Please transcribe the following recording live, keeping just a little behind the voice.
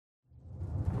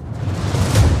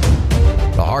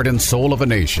heart and soul of a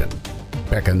nation,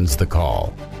 beckons the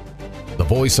call. The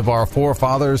voice of our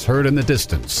forefathers heard in the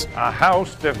distance. A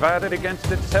house divided against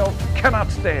itself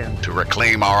cannot stand. To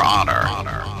reclaim our honor,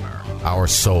 our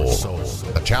soul.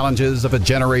 The challenges of a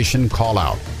generation call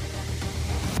out.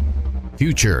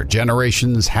 Future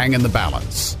generations hang in the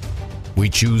balance. We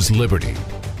choose liberty.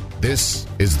 This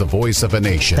is the voice of a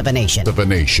nation. Of a nation. Of a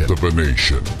nation. Of a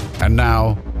nation. And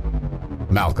now,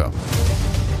 Malcolm.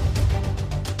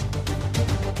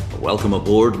 Welcome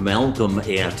aboard, Malcolm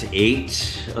at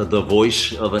 8, the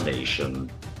voice of a nation.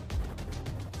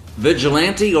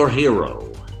 Vigilante or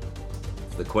hero?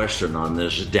 The question on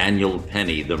this Daniel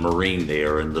Penny, the Marine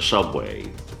there in the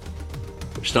subway.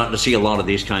 We're starting to see a lot of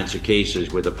these kinds of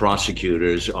cases where the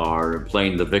prosecutors are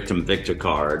playing the victim-victor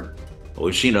card.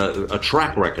 We've seen a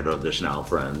track record of this now,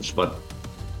 friends, but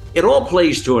it all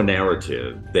plays to a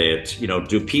narrative that,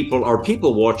 are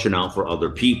people watching out for other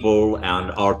people,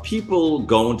 and are people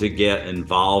going to get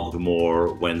involved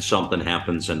more when something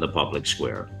happens in the public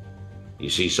square? You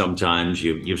see, sometimes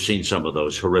you've seen some of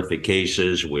those horrific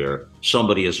cases where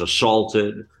somebody is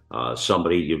assaulted,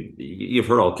 you've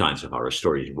heard all kinds of horror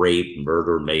stories, rape,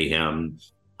 murder, mayhem,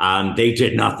 and they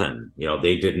did nothing.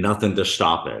 They did nothing to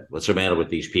stop it. What's the matter with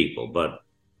these people? But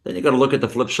then you got to look at the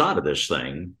flip side of this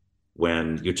thing.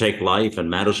 When you take life and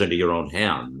matters into your own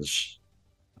hands,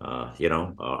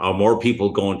 are more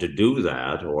people going to do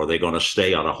that, or are they going to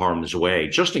stay out of harm's way?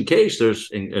 Just in case there's,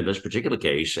 in this particular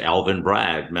case, Alvin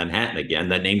Bragg, Manhattan again.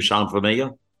 That name sound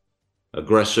familiar?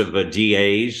 Aggressive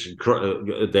DAs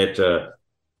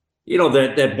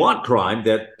that want crime,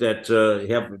 that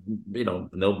have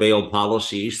no bail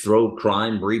policies, throw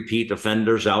crime, repeat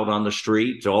offenders out on the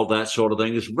street, all that sort of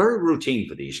thing is very routine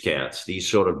for these cats, these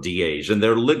sort of DAs, and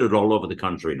they're littered all over the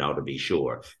country now, to be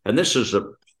sure. And this is a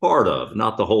part of,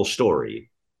 not the whole story,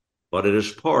 but it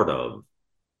is part of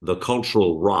the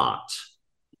cultural rot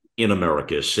in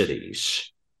America's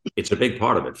cities. It's a big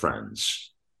part of it,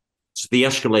 friends. It's the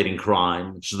escalating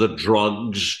crime, it's the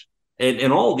drugs.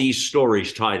 And all these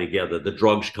stories tie together. The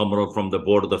drugs coming from the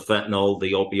border, the fentanyl,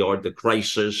 the opioid, the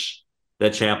crisis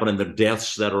that's happening, the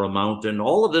deaths that are amounting.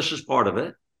 All of this is part of it.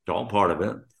 It's all part of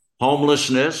it.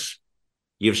 Homelessness,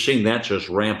 you've seen that just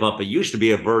ramp up. It used to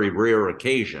be a very rare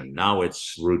occasion. Now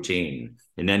it's routine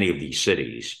in any of these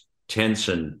cities. Tents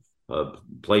and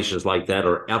places like that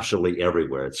are absolutely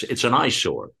everywhere. It's an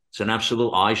eyesore. It's an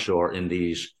absolute eyesore in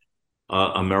these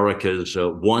America's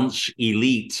once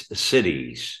elite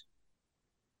cities.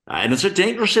 And it's a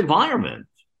dangerous environment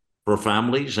for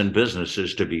families and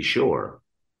businesses, to be sure.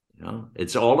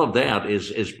 It's all of that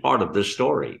is part of this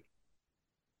story.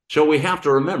 So we have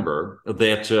to remember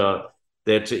that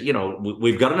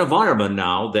we've got an environment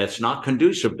now that's not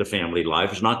conducive to family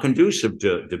life. It's not conducive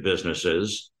to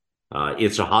businesses.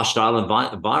 It's a hostile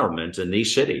environment in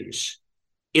these cities.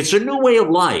 It's a new way of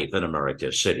life in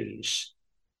America's cities.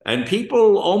 And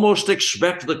people almost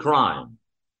expect the crime.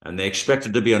 And they expect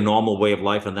it to be a normal way of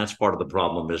life, and that's part of the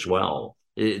problem as well.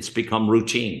 It's become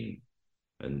routine.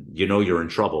 And you're in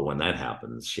trouble when that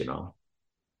happens,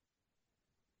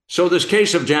 So this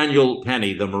case of Daniel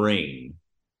Penny, the Marine,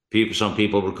 some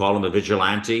people would call him a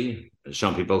vigilante, and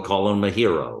some people call him a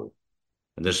hero.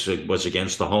 And this was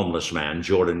against the homeless man,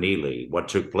 Jordan Neely, what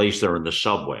took place there in the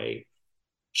subway.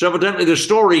 So evidently the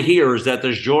story here is that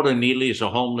this Jordan Neely is a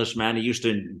homeless man. He used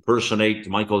to impersonate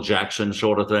Michael Jackson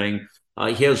sort of thing.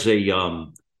 He has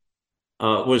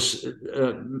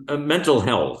mental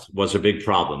health was a big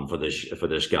problem for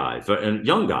this guy, a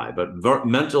young guy, but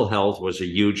mental health was a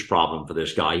huge problem for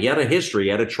this guy. He had a history, he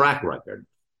had a track record.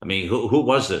 I mean, who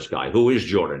was this guy? Who is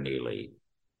Jordan Neely?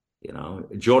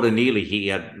 Jordan Neely, he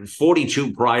had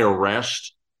 42 prior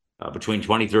arrests between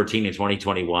 2013 and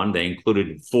 2021. They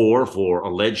included 4 for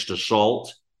alleged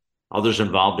assault. Others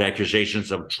involved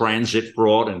accusations of transit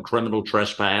fraud and criminal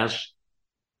trespass.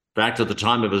 In fact, at the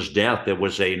time of his death, there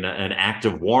was an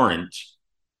active warrant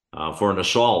for an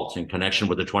assault in connection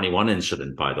with the 21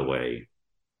 incident, by the way.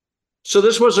 So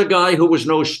this was a guy who was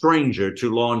no stranger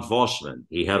to law enforcement.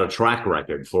 He had a track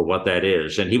record for what that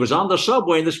is. And he was on the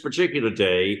subway this particular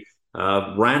day,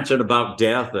 ranting about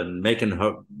death and making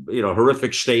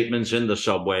horrific statements in the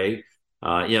subway,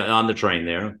 on the train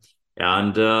there.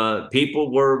 And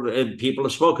people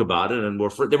spoke about it, and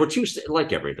there were two,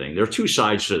 like everything, there are two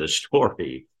sides to the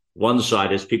story. One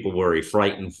side is people were very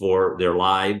frightened for their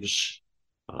lives.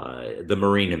 The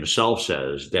Marine himself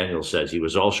Daniel says he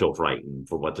was also frightened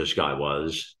for what this guy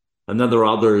was. And then there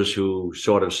are others who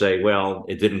sort of say, well,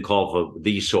 it didn't call for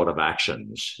these sort of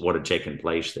actions, what had taken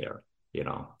place there,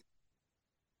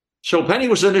 So Penny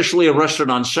was initially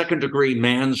arrested on second-degree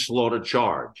manslaughter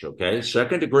charge. Okay,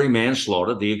 second-degree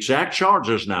manslaughter. The exact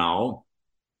charges now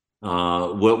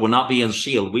will not be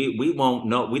unsealed. We won't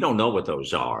know. We don't know what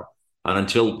those are. And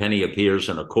until Penny appears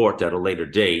in a court at a later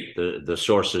date, the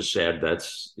sources said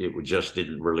we just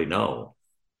didn't really know.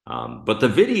 But the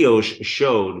videos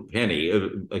showed Penny,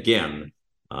 again,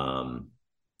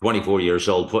 24 years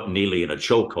old, putting Neely in a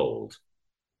chokehold.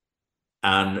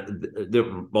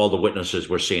 And all the witnesses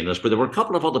were seeing this, but there were a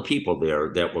couple of other people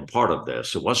there that were part of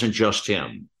this. It wasn't just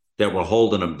him that were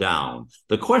holding him down.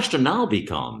 The question now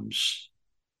becomes,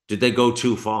 did they go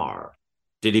too far?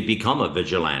 Did he become a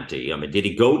vigilante? I mean, did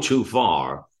he go too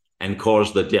far and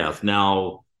cause the death?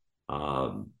 Now,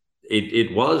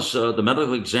 it was the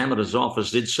medical examiner's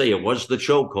office did say it was the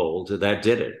chokehold that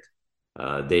did it.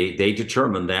 They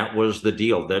determined that was the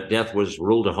deal, that death was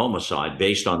ruled a homicide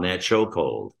based on that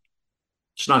chokehold.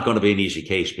 It's not going to be an easy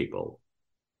case, people.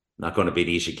 Not going to be an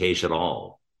easy case at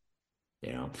all.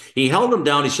 You know, he held him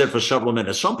down, he said, for several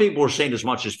minutes. Some people were saying as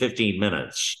much as 15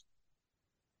 minutes.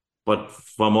 But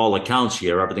from all accounts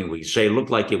here, everything we say looked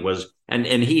like it was, and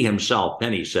he himself,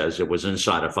 Penny, says it was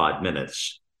inside of 5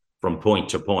 minutes from point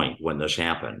to point when this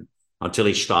happened until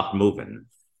he stopped moving.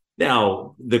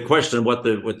 Now, the question, what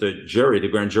the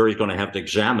grand jury is going to have to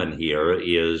examine here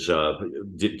is,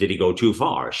 did he go too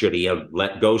far? Should he have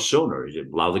let go sooner?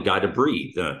 Allow the guy to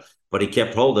breathe? But he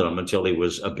kept holding him until he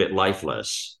was a bit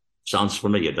lifeless. Sounds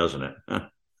familiar, doesn't it?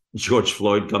 George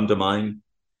Floyd come to mind?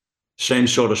 Same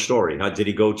sort of story. How did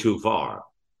he go too far?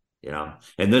 You know,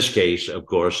 in this case, of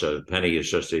course, Penny is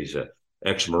he's an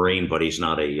ex-Marine, but he's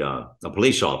not a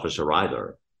police officer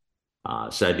either.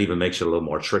 So that even makes it a little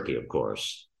more tricky, of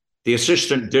course. The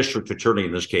assistant district attorney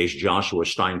in this case, Joshua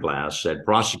Steinglass, said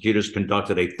prosecutors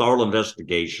conducted a thorough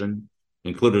investigation,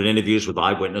 included interviews with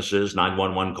eyewitnesses,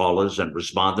 911 callers, and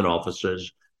responding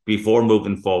officers before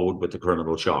moving forward with the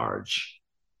criminal charge,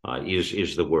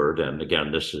 is the word. And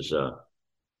again, this is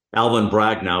Alvin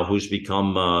Bragg now, who's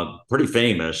become pretty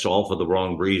famous, all for the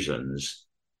wrong reasons.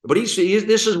 But this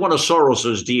is one of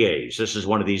Soros's DAs. This is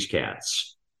one of these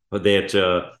cats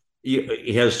that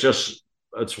he has just,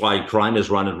 that's why crime is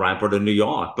running rampant in New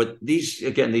York. But these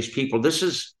people, this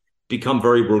has become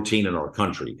very routine in our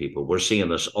country, people. We're seeing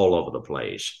this all over the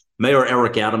place. Mayor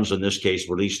Eric Adams, in this case,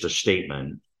 released a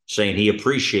statement saying he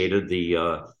appreciated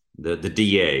the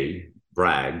DA,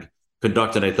 Bragg,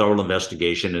 conducting a thorough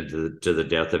investigation into the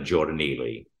death of Jordan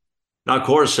Neely. Now, of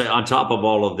course, on top of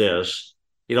all of this,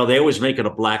 you know, they always make it a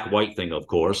black-white thing, of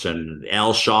course, and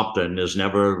Al Sharpton is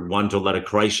never one to let a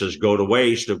crisis go to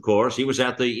waste, of course. He was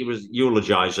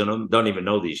eulogizing them, don't even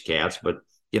know these cats, but,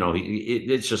 you know,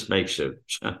 it just makes it,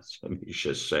 he's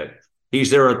just sick. He's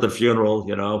there at the funeral,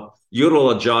 you know,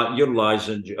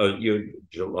 utilizing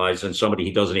somebody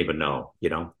he doesn't even know, you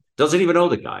know, doesn't even know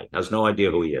the guy, has no idea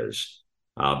who he is.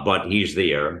 But he's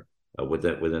there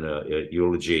within a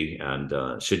eulogy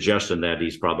and suggesting that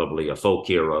he's probably a folk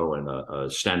hero and a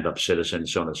stand-up citizen,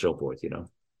 so on and so forth, you know.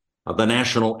 The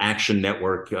National Action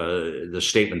Network, the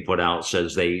statement put out,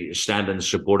 says they stand in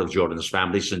support of Jordan's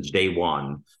family since day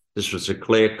one. This was a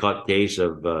clear-cut case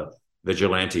of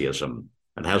vigilantism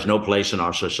and has no place in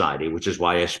our society, which is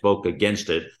why I spoke against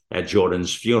it at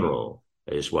Jordan's funeral,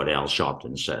 is what Al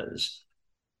Sharpton says.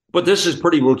 But this is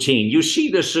pretty routine. You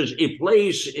see, this is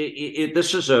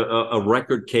a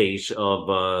record case of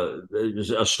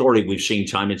a story we've seen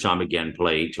time and time again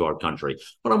played to our country.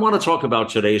 What I want to talk about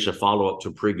today is a follow-up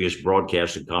to previous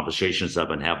broadcasts and conversations I've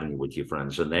been having with you,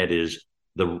 friends, and that is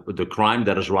the crime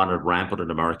that is running rampant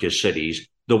in America's cities,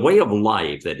 the way of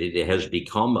life, that it has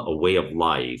become a way of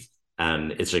life,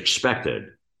 and it's expected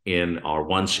in our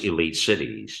once elite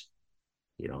cities.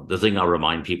 You know, the thing I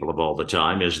remind people of all the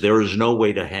time is there is no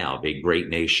way to have a great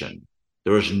nation.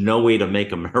 There is no way to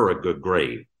make America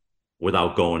great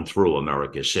without going through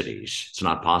America's cities. It's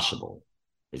not possible.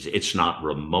 It's not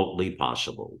remotely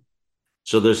possible.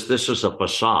 So this is a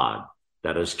facade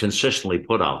that is consistently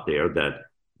put out there that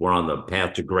we're on the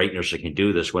path to greatness and can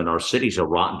do this when our cities are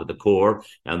rotten to the core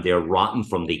and they're rotten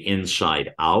from the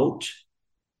inside out.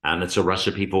 And it's a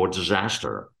recipe for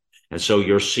disaster. And so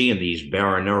you're seeing these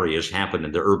barren areas happen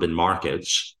in the urban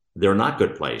markets. They're not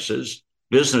good places.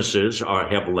 Businesses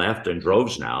have left in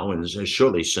droves now, and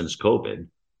surely since COVID,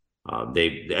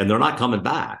 they're not coming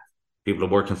back. People are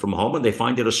working from home, and they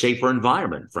find it a safer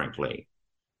environment, frankly.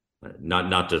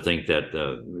 Not to think that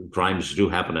crimes do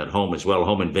happen at home as well.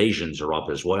 Home invasions are up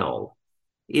as well.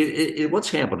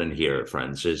 What's happening here,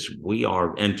 friends, is we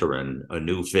are entering a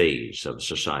new phase of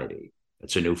society.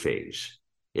 It's a new phase.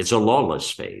 It's a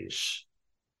lawless phase.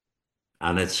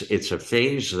 And it's a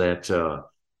phase that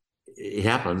it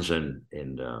happens in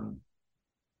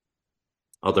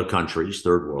other countries,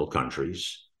 third world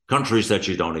countries, countries that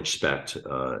you don't expect.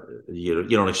 You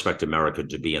don't expect America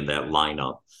to be in that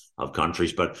lineup of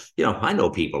countries. But I know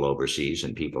people overseas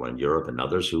and people in Europe and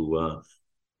others who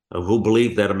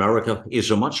believe that America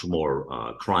is a much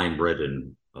more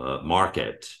crime-ridden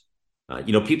market.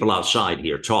 People outside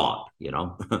here talk.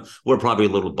 We're probably a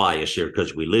little biased here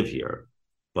because we live here,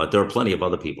 but there are plenty of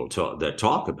other people that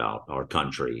talk about our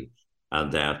country,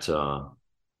 and that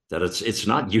it's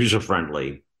not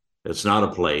user-friendly. It's not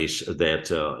a place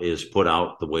that is put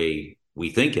out the way we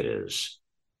think it is.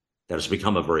 That has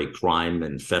become a very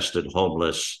crime-infested,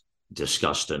 homeless,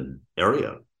 disgusting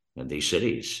area in these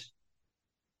cities.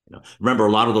 Remember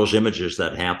a lot of those images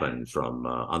that happened from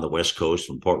on the West Coast,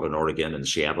 from Portland, Oregon, and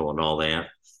Seattle, and all that.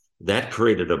 That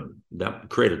created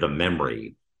a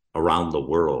memory around the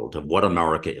world of what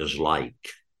America is like.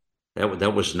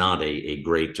 That was not a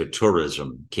great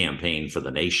tourism campaign for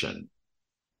the nation,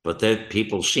 but that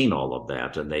people seen all of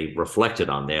that and they reflected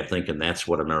on that, thinking that's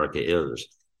what America is.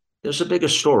 There's a bigger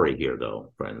story here,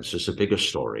 though, friends. There's a bigger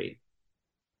story.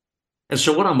 And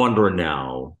so what I'm wondering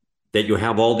now, that you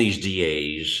have all these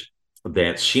DAs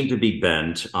that seem to be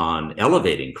bent on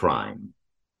elevating crime.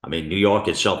 I mean, New York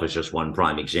itself is just one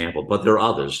prime example, but there are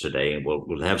others today, and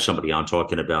we'll have somebody on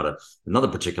talking about another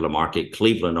particular market.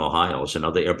 Cleveland, Ohio is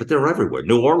another area, but they're everywhere.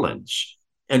 New Orleans.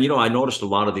 And, I noticed a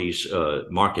lot of these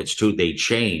markets, too, they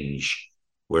change,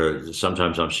 where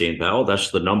sometimes I'm seeing,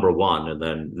 that's the number one, and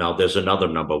then now there's another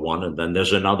number one, and then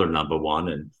there's another number one,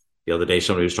 and the other day,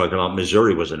 somebody was talking about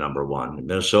Missouri was a number one,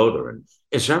 Minnesota, and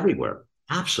it's everywhere,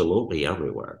 absolutely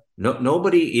everywhere.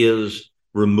 Nobody is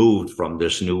removed from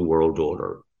this new world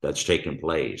order that's taken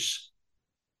place.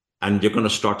 And you're going to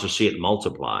start to see it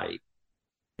multiply.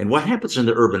 And what happens in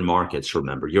the urban markets,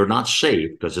 remember, you're not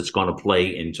safe because it's going to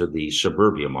play into the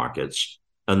suburbia markets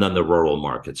and then the rural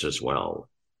markets as well.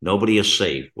 Nobody is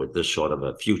safe with this sort of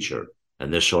a future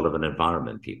and this sort of an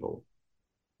environment, people.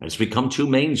 And it's become too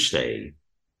mainstay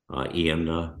in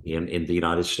the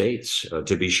United States,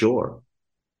 to be sure.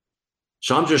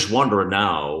 So I'm just wondering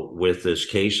now, with this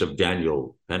case of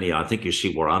Daniel Penny, I think you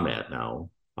see where I'm at now.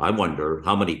 I wonder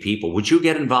how many people, would you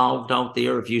get involved out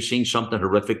there if you've seen something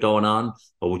horrific going on,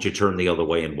 or would you turn the other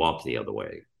way and walk the other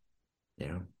way?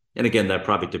 Yeah. And again, that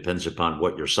probably depends upon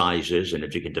what your size is and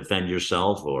if you can defend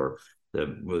yourself, or the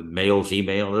male,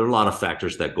 female. There are a lot of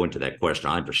factors that go into that question.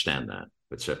 I understand that.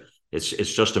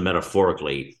 It's just a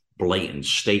metaphorically blatant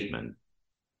statement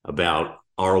about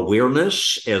our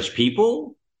awareness as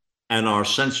people and our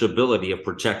sensibility of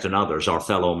protecting others, our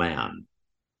fellow man,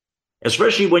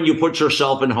 especially when you put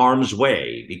yourself in harm's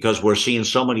way, because we're seeing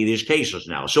so many of these cases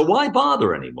now. So why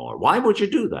bother anymore? Why would you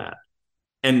do that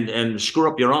and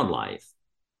screw up your own life?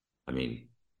 I mean,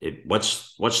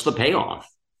 what's the payoff?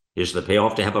 Is the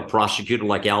payoff to have a prosecutor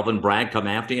like Alvin Bragg come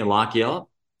after you and lock you up?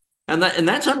 And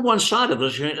that's on one side of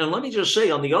this. And let me just say,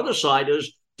 on the other side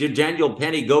is, did Daniel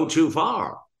Penny go too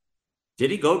far?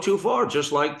 Did he go too far?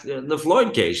 Just like in the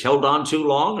Floyd case, held on too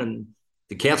long and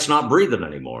the cat's not breathing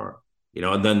anymore.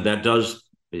 And then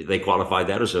they qualify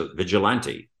that as a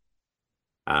vigilante.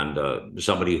 And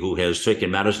somebody who has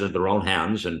taken matters into their own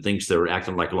hands and thinks they're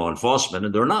acting like law enforcement,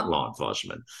 and they're not law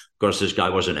enforcement. Of course, this guy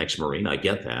was an ex-Marine. I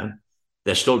get that.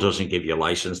 That still doesn't give you a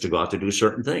license to go out to do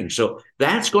certain things. So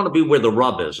that's going to be where the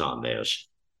rub is on this.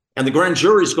 And the grand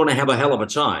jury is going to have a hell of a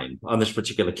time on this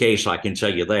particular case, I can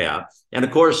tell you that. And of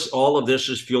course, all of this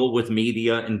is fueled with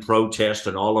media and protest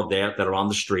and all of that are on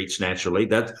the streets naturally.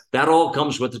 That all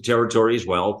comes with the territory as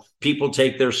well. People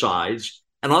take their sides.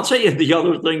 And I'll tell you the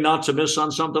other thing not to miss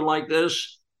on something like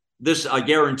this, I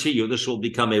guarantee you, this will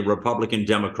become a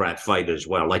Republican-Democrat fight as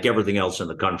well, like everything else in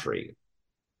the country.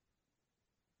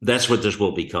 That's what this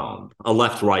will become, a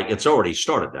left-right. It's already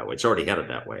started that way. It's already headed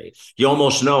that way. You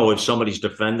almost know if somebody's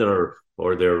defended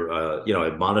or they're,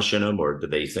 admonishing them, or do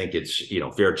they think it's,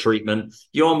 fair treatment.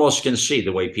 You almost can see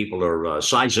the way people are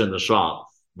sizing this up,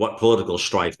 what political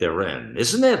strife they're in.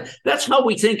 Isn't it? That's how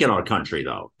we think in our country,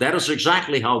 though. That is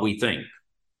exactly how we think.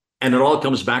 And it all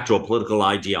comes back to a political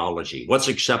ideology. What's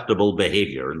acceptable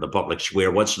behavior in the public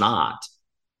square? What's not?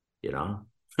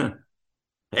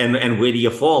 And where do you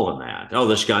fall in that? Oh,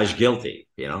 this guy's guilty,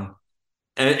 And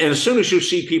as soon as you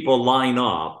see people line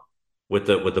up with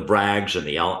the Braggs and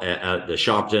the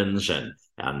Sharptons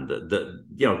and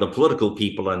the political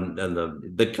people and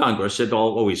the Congress, it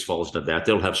always falls into that.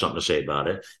 They'll have something to say about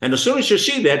it. And as soon as you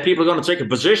see that, people are going to take a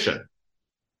position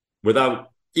without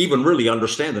even really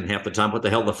understanding half the time what the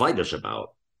hell the fight is about,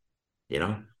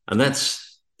 And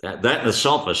that's that in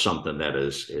itself is something that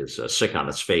is sick on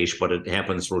its face, but it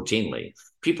happens routinely.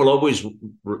 People always,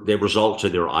 they result to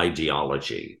their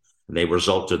ideology, and they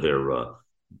result to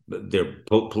their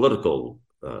political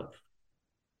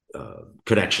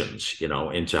connections,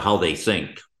 into how they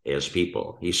think as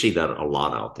people. You see that a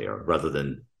lot out there, rather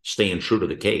than staying true to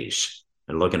the case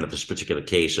and looking at this particular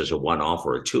case as a one-off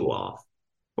or a two-off.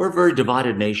 We're a very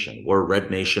divided nation. We're a red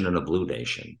nation and a blue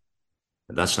nation.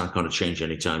 And that's not going to change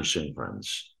anytime soon,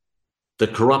 friends. The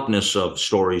corruptness of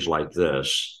stories like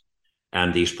this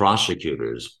and these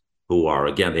prosecutors who are,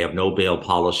 again, they have no bail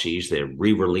policies. They're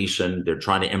re-releasing. They're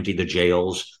trying to empty the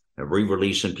jails and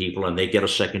re-releasing people, and they get a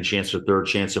second chance, a third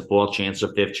chance, a fourth chance,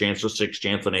 a fifth chance, a sixth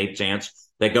chance, an eighth chance.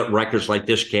 They got records like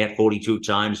this cat 42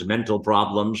 times, mental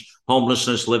problems,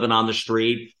 homelessness, living on the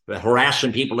street,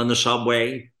 harassing people in the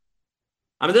subway.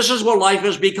 I mean, this is what life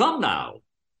has become now.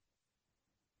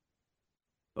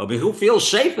 I mean, who feels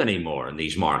safe anymore in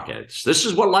these markets? This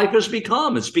is what life has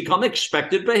become. It's become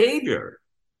expected behavior.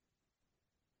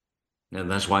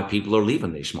 And that's why people are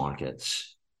leaving these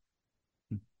markets.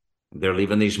 They're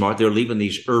leaving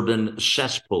these urban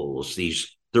cesspools,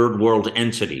 these third world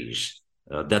entities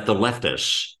that the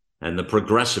leftists and the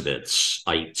progressivists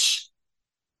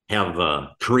have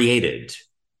created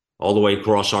all the way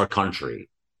across our country.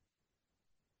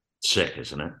 Sick,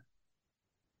 isn't it?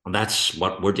 And that's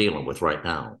what we're dealing with right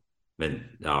now in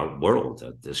our world,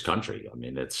 this country. I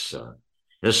mean, this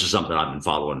is something I've been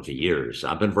following for years.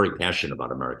 I've been very passionate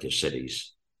about America's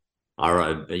cities.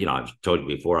 I've told you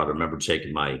before, I remember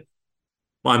taking my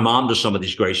mom to some of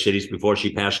these great cities before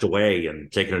she passed away,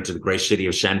 and taking her to the great city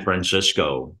of San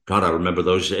Francisco. God, I remember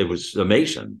those. It was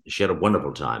amazing. She had a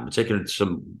wonderful time. Taking her to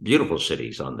some beautiful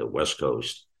cities on the West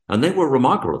Coast. And they were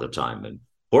remarkable at the time. And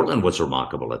Portland was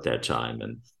remarkable at that time.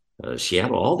 And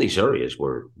Seattle, all these areas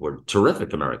were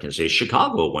terrific American cities.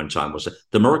 Chicago at one time was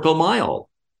the Miracle Mile.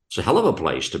 It's a hell of a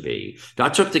place to be. I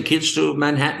took the kids to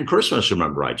Manhattan Christmas,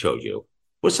 remember I told you.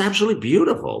 It was absolutely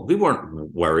beautiful. We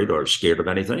weren't worried or scared of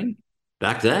anything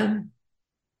back then.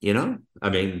 I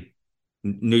mean,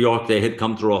 New York, they had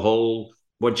come through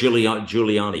what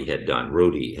Giuliani had done,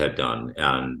 Rudy had done,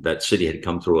 and that city had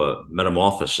come through a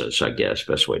metamorphosis, I guess,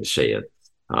 best way to say it.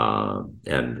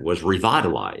 And was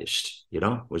revitalized,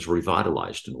 was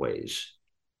revitalized in ways.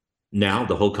 Now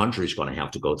the whole country is going to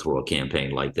have to go through a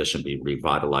campaign like this and be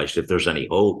revitalized if there's any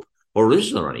hope. Or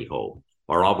is there any hope?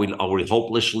 Or are we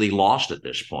hopelessly lost at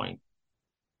this point?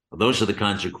 Those are the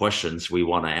kinds of questions we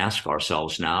want to ask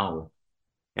ourselves now.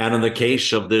 And in the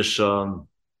case of this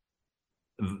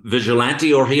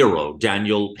vigilante or hero,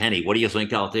 Daniel Penny, what do you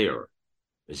think out there?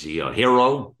 Is he a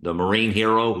hero, the Marine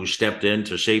hero who stepped in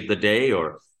to save the day,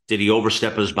 or did he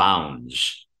overstep his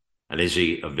bounds? And is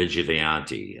he a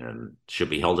vigilante and should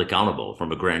be held accountable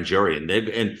from a grand jury? And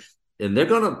they're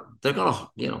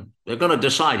gonna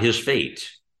decide his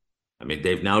fate. I mean,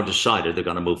 they've now decided they're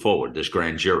going to move forward, this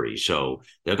grand jury. So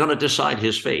they're going to decide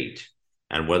his fate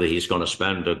and whether he's going to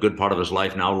spend a good part of his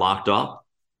life now locked up.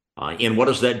 And what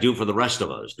does that do for the rest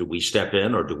of us? Do we step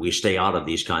in, or do we stay out of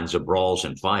these kinds of brawls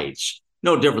and fights?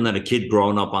 No different than a kid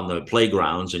growing up on the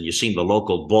playgrounds and you seen the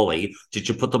local bully. Did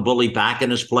you put the bully back in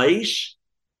his place?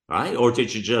 Right? Or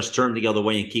did you just turn the other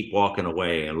way and keep walking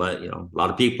away and a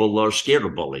lot of people are scared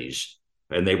of bullies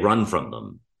and they run from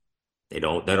them. They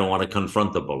don't want to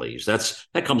confront the bullies.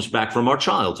 That comes back from our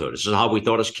childhood. This is how we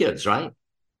thought as kids, right?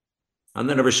 And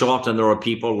then every so often there are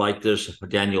people like this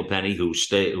Daniel Penny who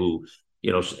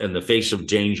in the face of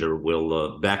danger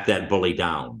will back that bully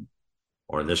down,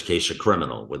 or in this case, a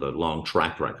criminal with a long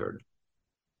track record.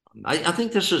 I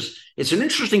think it's an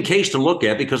interesting case to look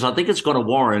at, because I think it's going to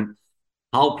warrant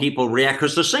how people react.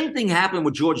 Because the same thing happened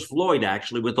with George Floyd,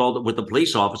 actually, with the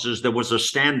police officers. There was a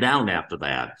stand down after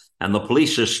that. And the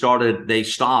police they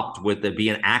stopped with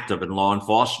being active in law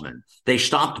enforcement. They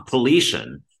stopped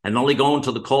policing and only going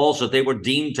to the calls that they were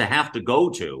deemed to have to go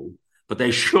to. But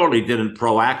they surely didn't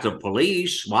proactive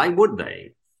police. Why would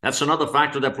they? That's another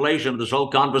factor that plays into this whole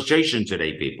conversation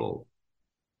today, people.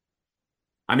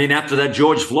 I mean, after that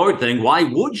George Floyd thing, why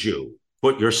would you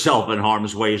put yourself in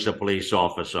harm's way as a police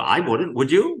officer? I wouldn't.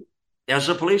 Would you? As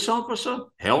a police officer?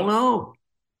 Hell no.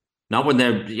 Not when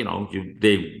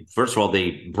first of all,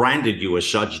 they branded you as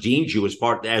such, deemed you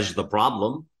as the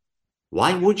problem.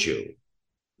 Why would you?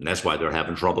 And that's why they're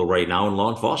having trouble right now in law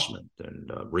enforcement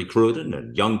and recruiting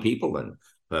and young people and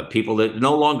people that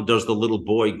no longer does the little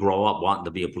boy grow up wanting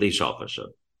to be a police officer.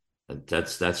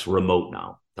 That's remote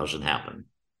now. Doesn't happen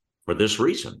for this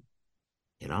reason.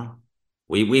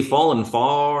 We've fallen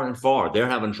far and far. They're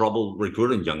having trouble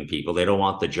recruiting young people. They don't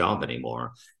want the job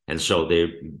anymore. And so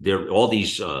they're all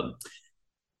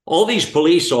all these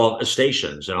police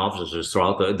stations and officers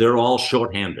throughout they're all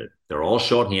shorthanded. They're all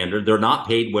shorthanded. They're not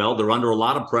paid well. They're under a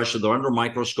lot of pressure. They're under a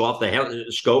microscope. They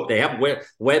have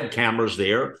web cameras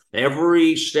there.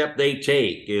 Every step they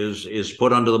take is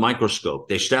put under the microscope.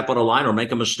 They step on a line or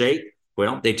make a mistake.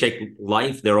 Well, they take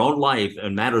their own life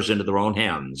and matters into their own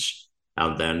hands.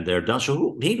 And then they're done. So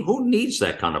who needs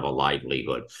that kind of a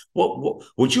livelihood? What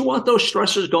would you want those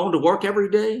stressors going to work every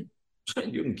day?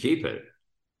 You can keep it.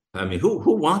 I mean,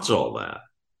 who wants all that?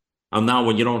 And now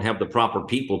when you don't have the proper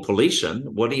people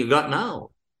policing, what do you got now?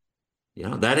 You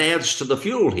know, that adds to the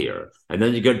fuel here. And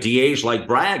then you got DAs like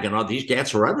Bragg, and all these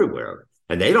cats are everywhere.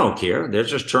 And they don't care. They're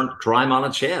just turned crime on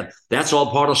its head. That's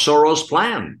all part of Soros'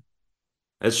 plan.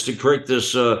 It's to create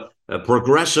this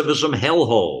progressivism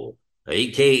hellhole,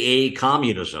 a.k.a.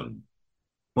 communism.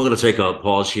 We're going to take a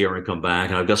pause here and come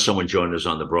back. And I've got someone joining us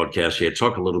on the broadcast here.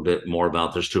 Talk a little bit more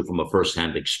about this, too, from a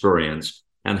firsthand experience,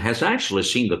 and has actually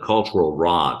seen the cultural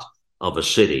rot of a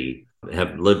city,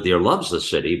 have lived there, loves the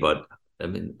city. But, I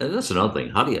mean, that's another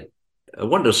thing. I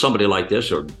wonder, somebody like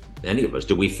this, or any of us,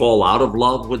 do we fall out of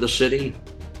love with the city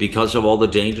because of all the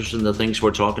dangers and the things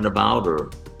we're talking about? Or,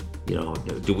 you know,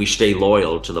 do we stay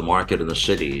loyal to the market and the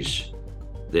cities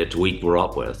that we grew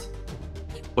up with?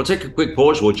 We'll take a quick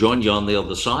pause. We'll join you on the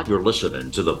other side. You're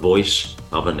listening to the Voice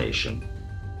of a Nation.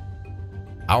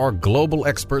 Our global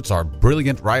experts are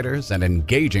brilliant writers and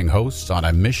engaging hosts on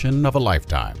a mission of a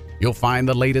lifetime. You'll find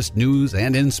the latest news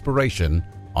and inspiration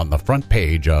on the front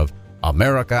page of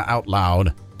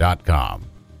AmericaOutloud.com.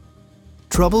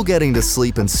 Trouble getting to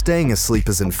sleep and staying asleep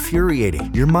is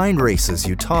infuriating. Your mind races,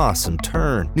 you toss and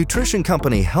turn. Nutrition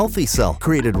company Healthy Cell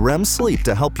created REM sleep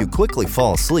to help you quickly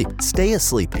fall asleep, stay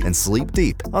asleep, and sleep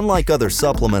deep. Unlike other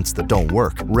supplements that don't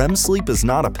work, REM sleep is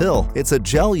not a pill. It's a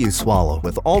gel you swallow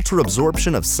with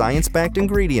ultra-absorption of science-backed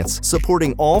ingredients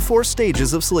supporting all 4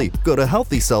 stages of sleep. Go to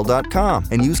healthycell.com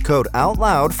and use code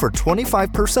OUTLOUD for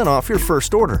 25% off your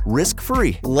first order.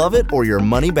 Risk-free. Love it or your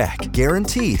money back.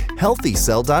 Guaranteed.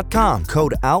 Healthycell.com. Code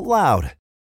OUTLOUD.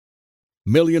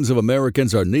 Millions of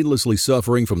Americans are needlessly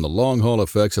suffering from the long-haul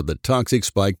effects of the toxic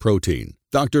spike protein.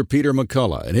 Dr. Peter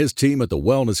McCullough and his team at the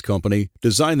Wellness Company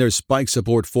designed their spike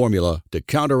support formula to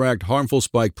counteract harmful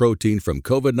spike protein from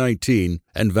COVID-19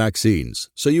 and vaccines,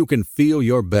 so you can feel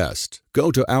your best. Go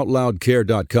to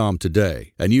OutLoudCare.com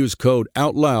today and use code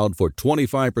OUTLOUD for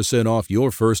 25% off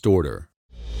your first order.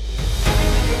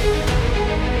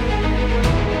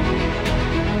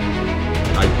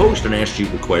 I posed and asked you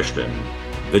the question,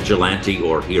 vigilante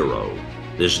or hero?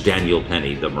 This Daniel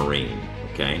Penny, the Marine,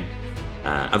 okay?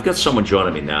 I've got someone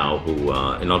joining me now who,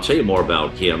 and I'll tell you more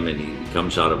about him, and he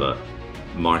comes out of a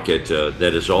market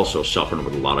that is also suffering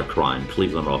with a lot of crime,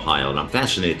 Cleveland, Ohio, and I'm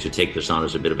fascinated to take this on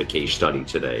as a bit of a case study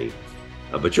today.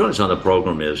 But joining us on the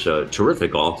program is a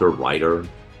terrific author, writer,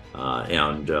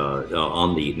 and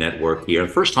on the network here.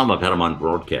 First time I've had him on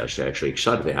broadcast, actually.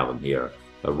 Excited to have him here.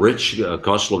 Rich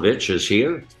Koslovich is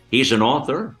here. He's an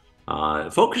author,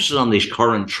 focuses on these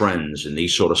current trends and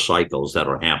these sort of cycles that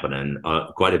are happening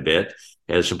quite a bit.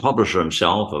 As a publisher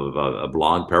himself of a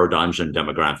blog, Paradigms and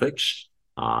Demographics,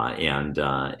 and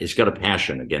he's got a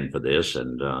passion, again, for this.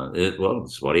 And,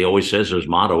 it's what he always says, his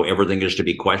motto, everything is to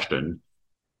be questioned.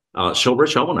 So,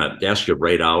 Rich, I want to ask you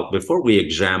right out, before we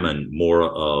examine more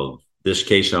of this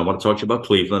case, and I want to talk to you about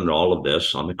Cleveland and all of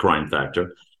this on the crime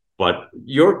factor, but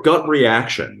your gut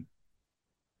reaction,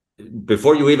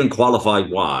 before you even qualify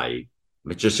why, let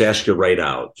me just ask you right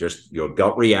out, just your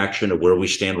gut reaction to where we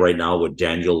stand right now with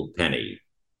Daniel Penny,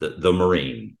 the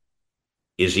Marine.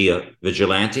 Is he a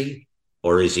vigilante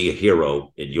or is he a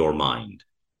hero in your mind?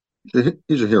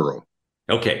 He's a hero.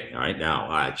 Okay, all right,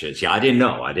 now, I didn't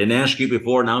know. I didn't ask you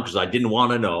before now because I didn't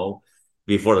want to know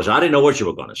before this. I didn't know what you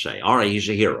were going to say. All right, he's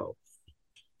a hero.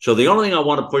 So the only thing I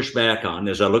want to push back on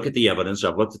is I look at the evidence,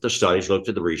 I've looked at the studies, looked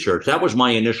at the research. That was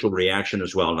my initial reaction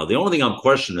as well. Now, the only thing I'm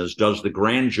questioning is, does the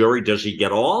grand jury, does he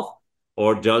get off?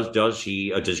 Or does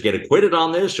he get acquitted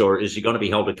on this? Or is he going to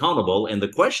be held accountable? And the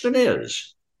question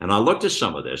is, and I looked at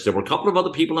some of this, there were a couple of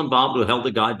other people involved who held the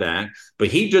guy back, but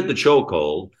he did the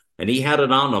chokehold and he had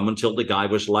it on him until the guy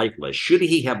was lifeless. Should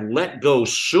he have let go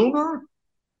sooner?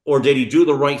 Or did he do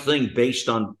the right thing based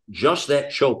on just that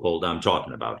chokehold I'm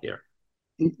talking about here?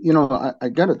 You know, I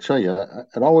got to tell you,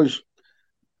 it always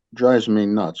drives me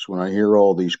nuts when I hear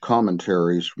all these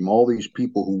commentaries from all these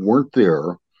people who weren't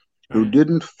there, who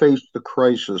didn't face the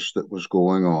crisis that was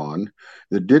going on,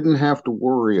 that didn't have to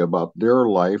worry about their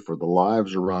life or the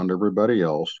lives around everybody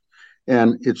else.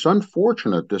 And it's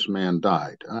unfortunate this man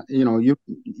died. You know,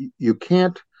 you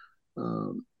can't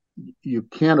you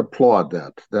can't applaud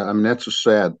that. I mean, that's a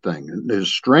sad thing. As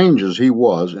strange as he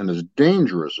was and as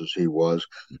dangerous as he was,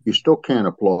 you still can't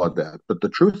applaud that. But the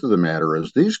truth of the matter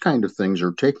is, these kind of things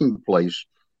are taking place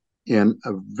in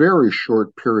a very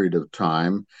short period of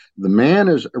time. The man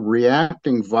is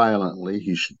reacting violently.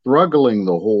 He's struggling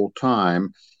the whole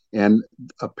time. And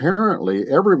apparently,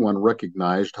 everyone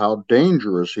recognized how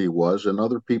dangerous he was, and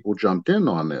other people jumped in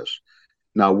on this.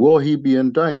 Now, will he be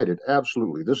indicted?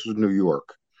 Absolutely. This is New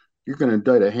York. You can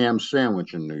indict a ham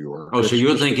sandwich in New York. Oh, so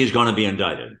you think he's going to be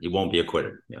indicted? He won't be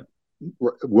acquitted. Yeah.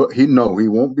 Well, he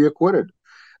won't be acquitted.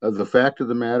 The fact of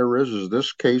the matter is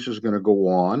this case is going to go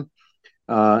on.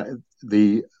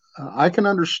 I can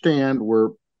understand where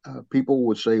people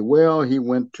would say, well, he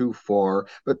went too far,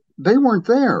 but they weren't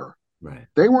there. Right.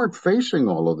 They weren't facing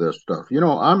all of this stuff. You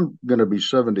know, I'm going to be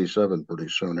 77 pretty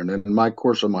soon, and in my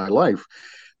course of my life,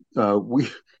 you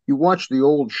watch the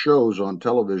old shows on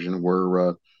television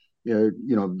where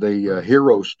the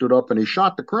hero stood up and he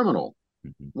shot the criminal.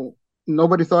 Mm-hmm. Well,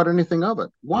 nobody thought anything of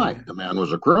it. Why? The man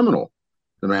was a criminal.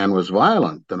 The man was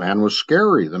violent. The man was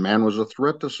scary. The man was a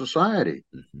threat to society.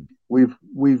 Mm-hmm.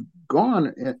 We've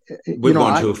gone. We've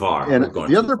gone too far. And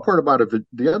the other part about it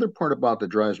that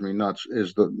drives me nuts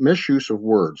is the misuse of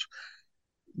words.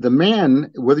 The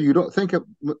man, if you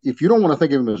don't want to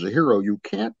think of him as a hero, you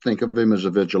can't think of him as a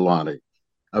vigilante.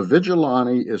 A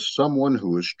vigilante is someone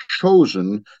who is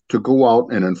chosen to go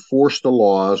out and enforce the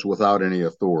laws without any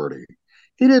authority.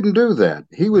 He didn't do that.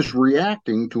 He was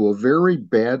reacting to a very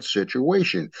bad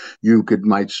situation. You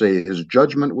might say his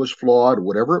judgment was flawed,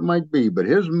 whatever it might be, but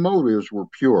his motives were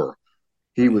pure.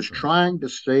 He was trying to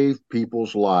save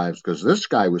people's lives because this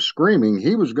guy was screaming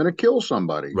he was going to kill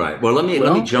somebody. Right. Well, let me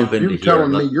jump into here. You're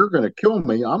telling me you're going to kill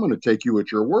me, I'm going to take you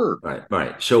at your word.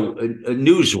 Right. So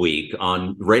Newsweek,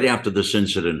 right after this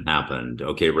incident happened,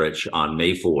 okay, Rich, on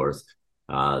May 4th,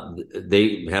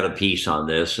 they had a piece on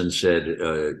this and said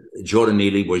Jordan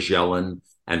Neely was yelling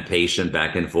and pacing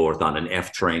back and forth on an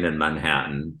F train in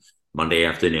Manhattan Monday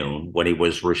afternoon when he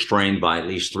was restrained by at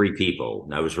least 3 people.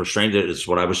 Now, he was restrained, is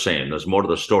what I was saying. There's more to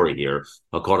the story here,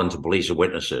 according to police and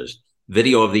witnesses.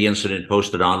 Video of the incident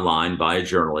posted online by a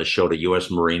journalist showed a U.S.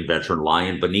 Marine veteran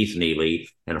lying beneath Neely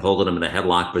and holding him in a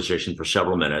headlock position for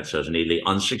several minutes as Neely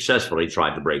unsuccessfully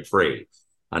tried to break free.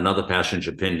 Another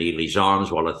passenger pinned Neely's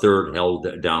arms while a third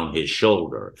held down his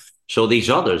shoulder. So these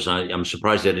others, I'm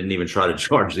surprised they didn't even try to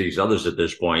charge these others at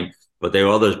this point. But there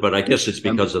are others, but I guess it's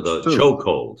because of the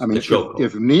chokehold. I mean,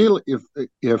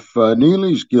 if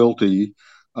Neely's guilty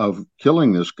of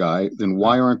killing this guy, then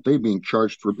why aren't they being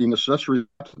charged for being accessory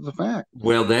to the fact?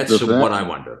 Well, that's what I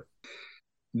wonder.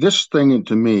 This thing,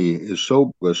 to me, is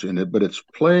so bogus in it, but it's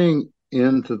playing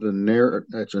into the narrative.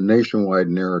 It's a nationwide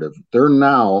narrative. They're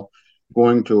now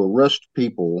going to arrest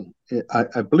people.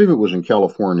 I believe it was in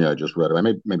California. I just read it. I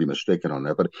may be mistaken on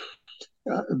that, but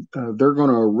they're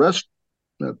going to arrest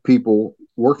people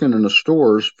working in the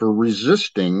stores for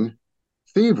resisting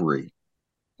thievery.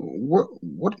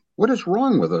 What is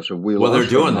wrong with us? They're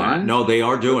doing that. No, they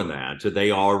are doing that.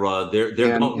 They are. What they're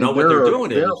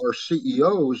doing. There are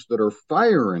CEOs that are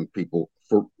firing people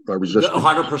for resisting.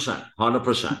 100%.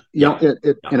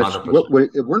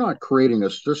 We're not creating a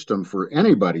system for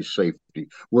anybody's safety.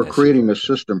 We're creating a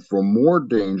system for more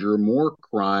danger, more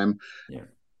crime. Yeah.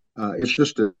 It's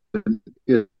just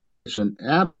it's an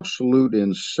absolute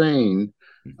insane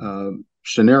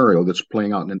scenario that's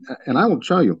playing out. And I will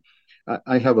tell you,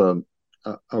 I have a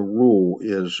rule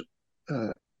is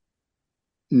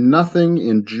nothing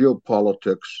in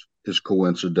geopolitics is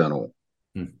coincidental.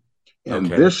 And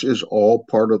this is all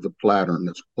part of the pattern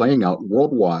that's playing out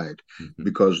worldwide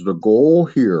because the goal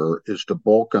here is to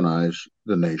balkanize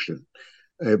the nation.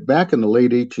 Back in the late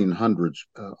 1800s,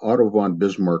 Otto von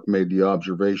Bismarck made the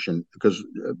observation because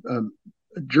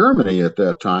Germany at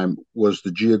that time was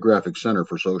the geographic center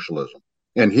for socialism.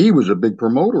 And he was a big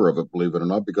promoter of it, believe it or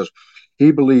not, because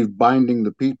he believed binding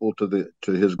the people to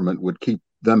his government would keep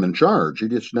them in charge. He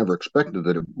just never expected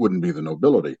that it wouldn't be the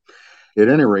nobility. At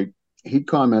any rate, he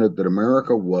commented that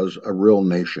America was a real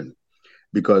nation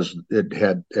because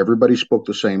everybody spoke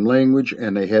the same language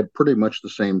and they had pretty much the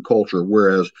same culture,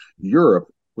 whereas Europe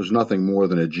was nothing more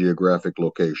than a geographic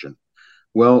location.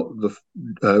 Well,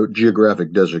 the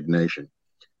geographic designation.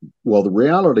 Well, the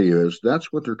reality is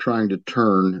that's what they're trying to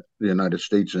turn the United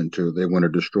States into. They want to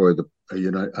destroy the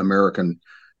American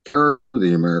character,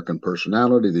 the American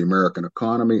personality, the American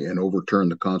economy, and overturn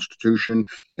the Constitution.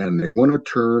 And they want to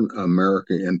turn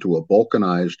America into a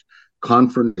balkanized,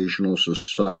 confrontational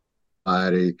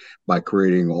society by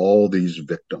creating all these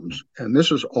victims. And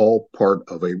this is all part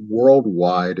of a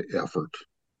worldwide effort.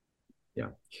 Yeah.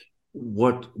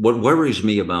 what worries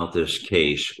me about this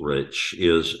case, Rich,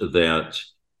 is that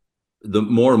the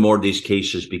more and more these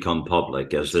cases become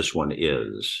public, as this one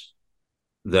is,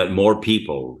 that more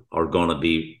people are going to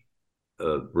be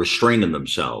restraining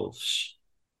themselves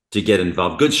to get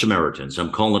involved. Good Samaritans.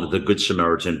 I'm calling it the Good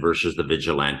Samaritan versus the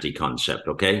vigilante concept.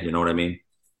 Okay, you know what I mean?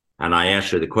 And I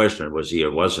asked you the question: was he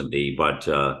or wasn't he? But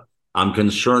I'm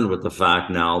concerned with the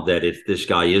fact now that if this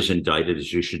guy is indicted,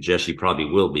 as you suggest, he probably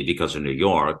will be because of New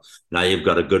York. Now you've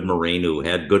got a good Marine who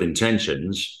had good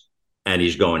intentions, and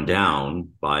he's going down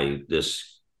by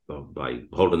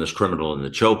holding this criminal in the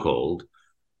chokehold.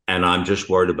 And I'm just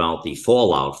worried about the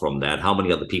fallout from that. How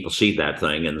many other people see that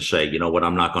thing and say, you know what,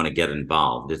 I'm not going to get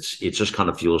involved. It just kind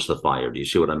of fuels the fire. Do you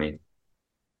see what I mean?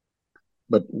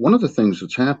 But one of the things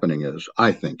that's happening is,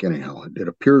 I think anyhow, it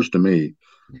appears to me,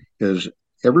 is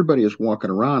everybody is walking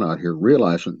around out here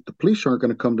realizing the police aren't going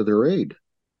to come to their aid.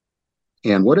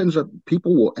 And what ends up,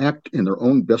 people will act in their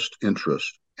own best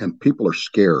interest, and people are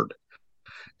scared.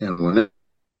 And when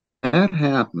that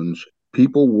happens,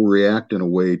 people will react in a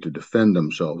way to defend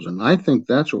themselves. And I think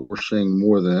that's what we're seeing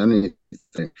more than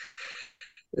anything,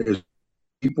 is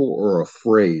people are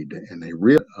afraid, and they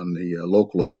react on the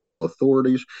local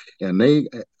authorities. And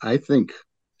I think,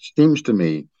 seems to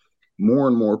me, more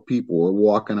and more people are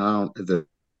walking out that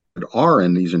are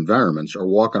in these environments are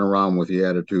walking around with the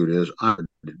attitude is,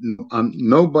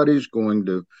 nobody's going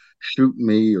to shoot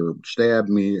me or stab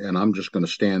me, and I'm just going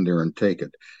to stand there and take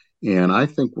it. And I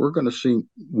think we're going to see,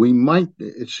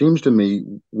 it seems to me,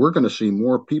 we're going to see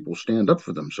more people stand up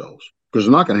for themselves because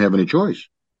they're not going to have any choice.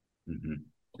 Mm-hmm.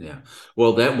 Yeah.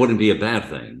 Well, that wouldn't be a bad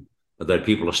thing, that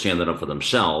people are standing up for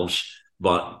themselves,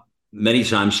 but many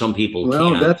times some people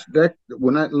can't. Let's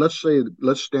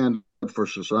stand up for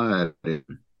society.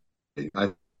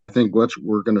 I think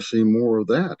we're going to see more of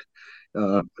that.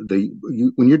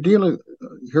 When you're dealing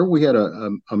here, we had a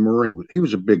Marine. He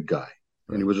was a big guy,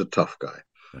 and he was a tough guy,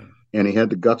 and he had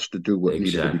the guts to do what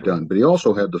needed to be done. But he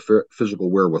also had the physical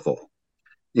wherewithal,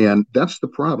 and that's the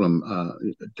problem.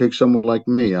 Take someone like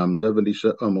me. I'm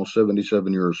almost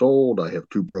 77 years old. I have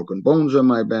 2 broken bones in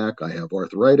my back. I have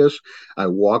arthritis. I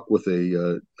walk with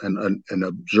an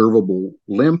observable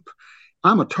limp.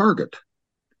 I'm a target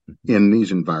in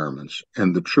these environments.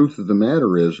 And the truth of the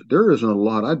matter is, there isn't a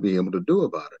lot I'd be able to do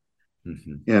about it.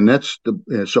 Mm-hmm. And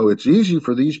so it's easy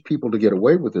for these people to get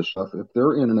away with this stuff if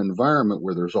they're in an environment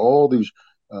where there's all these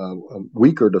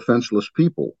weak or defenseless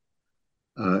people.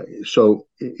 So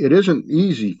it isn't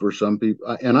easy for some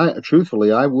people. And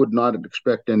truthfully, I would not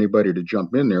expect anybody to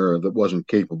jump in there that wasn't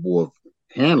capable of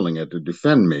handling it to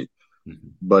defend me.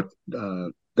 Mm-hmm. But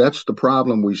that's the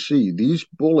problem we see. These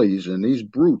bullies and these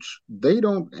brutes, they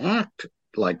don't act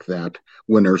like that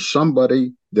when there's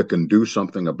somebody that can do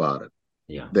something about it.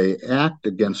 Yeah. They act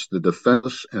against the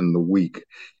defenseless and the weak.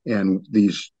 And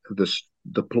the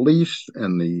police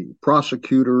and the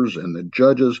prosecutors and the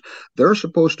judges, they're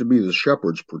supposed to be the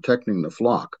shepherds protecting the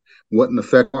flock. What in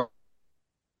effect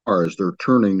is they're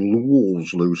turning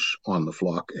wolves loose on the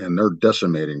flock, and they're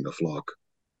decimating the flock.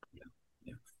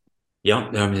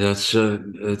 Yeah, I mean, that's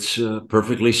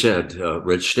perfectly said,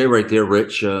 Rich. Stay right there,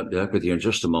 Rich. Back with you in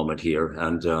just a moment here.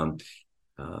 And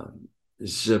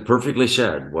it's perfectly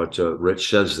said what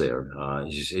Rich says there.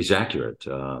 He's accurate.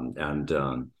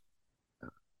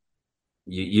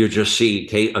 You just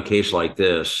see a case like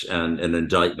this and an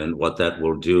indictment, what that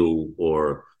will do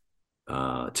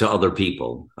to other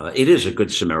people. It is a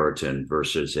good Samaritan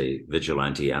versus a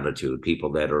vigilante attitude.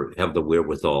 People that have the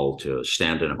wherewithal to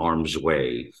stand in harm's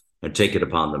way and take it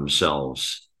upon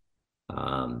themselves.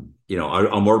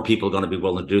 Are more people going to be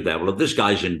willing to do that? Well, if this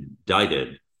guy's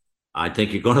indicted, I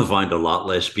think you're going to find a lot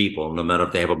less people, no matter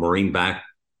if they have a Marine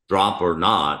backdrop or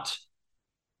not,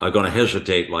 are going to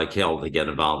hesitate like hell to get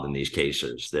involved in these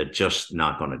cases. They're just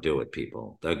not going to do it,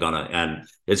 people. They're going to, and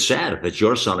it's sad if it's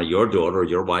your son or your daughter or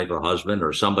your wife or husband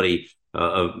or somebody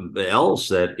else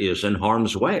that is in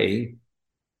harm's way,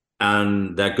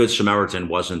 and that Good Samaritan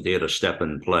wasn't there to step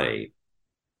in play.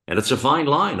 And it's a fine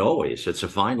line, always. It's a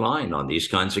fine line on these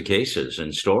kinds of cases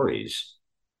and stories.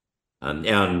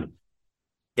 And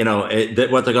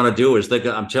what they're going to do is,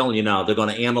 I'm telling you now, they're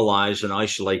going to analyze and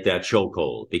isolate that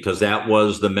chokehold, because that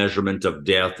was the measurement of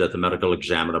death that the medical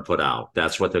examiner put out.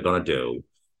 That's what they're going to do.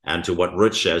 And to what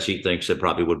Rich says, he thinks it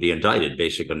probably would be indicted,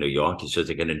 basically in New York. He says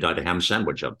they can indict a ham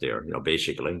sandwich up there,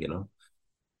 basically.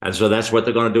 And so that's what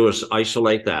they're going to do, is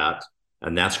isolate that.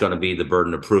 And that's going to be the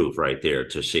burden of proof right there,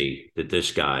 to see that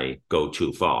this guy go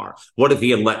too far. What if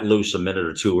he had let loose a minute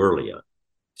or two earlier?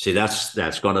 See,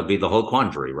 that's going to be the whole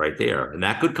quandary right there. And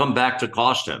that could come back to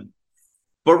cost him.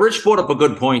 But Rich brought up a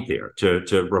good point there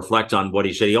to reflect on what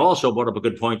he said. He also brought up a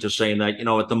good point to saying that,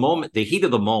 at the moment, the heat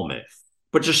of the moment.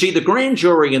 But you see, the grand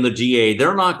jury and the DA,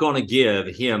 they're not going to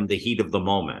give him the heat of the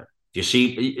moment. You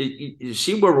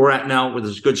see where we're at now with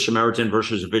this Good Samaritan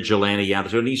versus a vigilante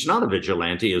attitude. And he's not a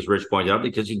vigilante, as Rich pointed out,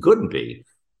 because he couldn't be,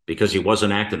 because he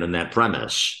wasn't acting in that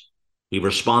premise. He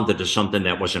responded to something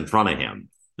that was in front of him.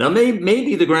 Now,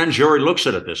 maybe the grand jury looks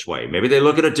at it this way. Maybe they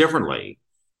look at it differently.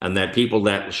 And that people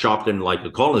that shopped in, like, to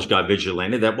call this guy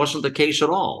vigilante, that wasn't the case at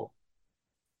all.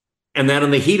 And that in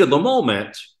the heat of the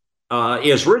moment,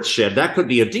 as Rich said, that could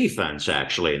be a defense,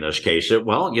 actually, in this case.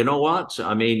 Well, you know what?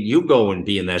 I mean, you go and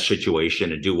be in that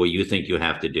situation and do what you think you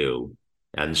have to do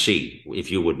and see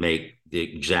if you would make the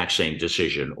exact same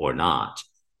decision or not,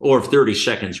 or if 30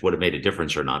 seconds would have made a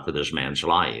difference or not for this man's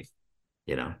life.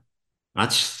 It's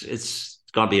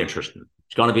going to be interesting.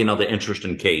 It's going to be another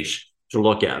interesting case to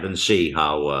look at and see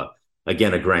how,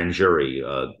 again, a grand jury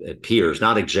peers,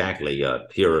 not exactly a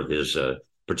peer of his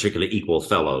particular equal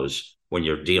fellows when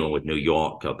you're dealing with New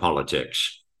York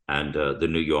politics and the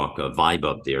New York vibe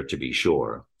up there, to be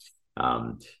sure.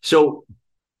 So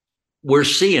we're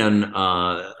seeing,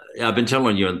 I've been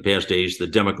telling you in the past days, the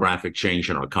demographic change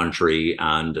in our country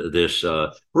and this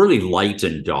really light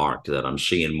and dark that I'm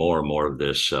seeing more and more of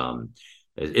this.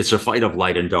 It's a fight of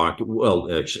light and dark. Well,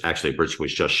 actually, Rich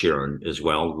was just sharing as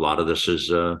well. A lot of this is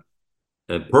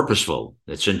purposeful.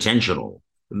 It's intentional.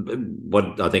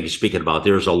 What I think he's speaking about,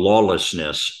 there's a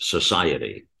lawlessness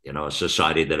society, a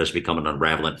society that has become an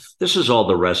unraveling. This is all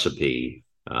the recipe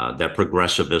that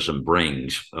progressivism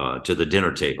brings to the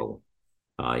dinner table.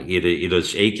 It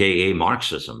is AKA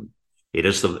Marxism. It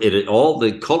is all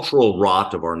the cultural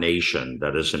rot of our nation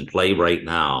that is in play right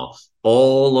now.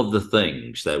 All of the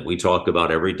things that we talk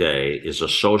about every day is a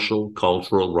social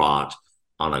cultural rot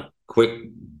on a quick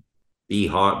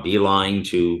beeline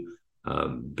to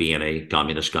being a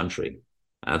communist country.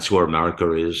 That's where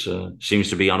America seems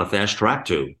to be on a fast track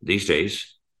to these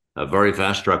days, a very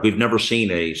fast track. We've never seen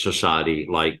a society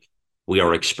like we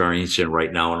are experiencing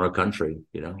right now in our country,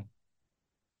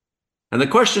 And the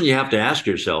question you have to ask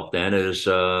yourself then is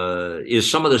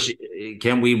some of this,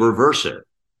 can we reverse it?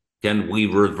 Can we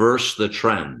reverse the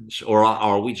trends, or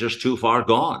are we just too far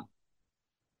gone?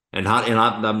 And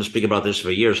I've been speaking about this for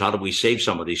years. How do we save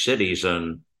some of these cities,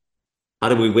 and how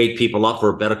do we wake people up for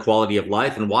a better quality of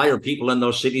life? And why are people in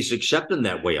those cities accepting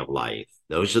that way of life?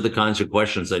 Those are the kinds of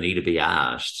questions that need to be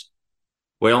asked.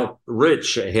 Well,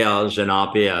 Rich has an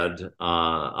op-ed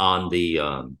on the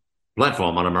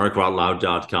platform on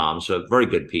AmericaOutloud.com. So a very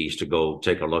good piece to go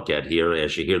take a look at here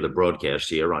as you hear the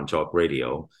broadcast here on Talk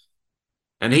Radio.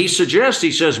 And he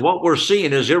says, what we're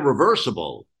seeing is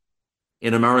irreversible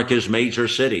in America's major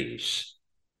cities.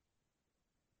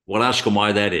 We'll ask him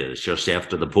why that is just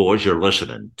after the pause. You're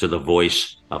listening to the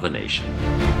Voice of a Nation.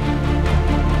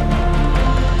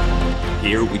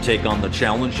 Here we take on the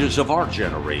challenges of our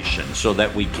generation so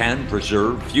that we can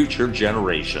preserve future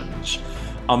generations.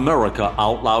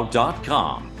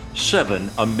 AmericaOutloud.com.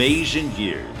 7 amazing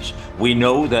years. We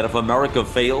know that if America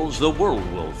fails, the world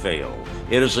will fail.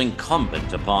 It is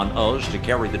incumbent upon us to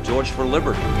carry the torch for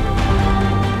liberty.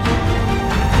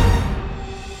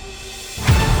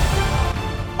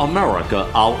 America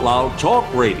Out Loud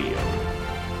Talk Radio.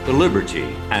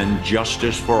 Liberty and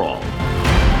justice for all.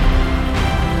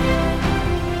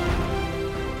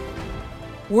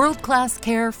 World-class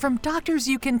care from doctors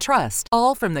you can trust,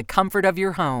 all from the comfort of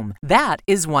your home. That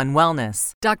is One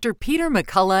Wellness. Dr. Peter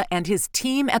McCullough and his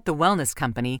team at The Wellness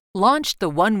Company launched the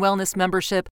One Wellness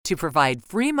membership to provide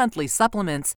free monthly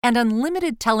supplements and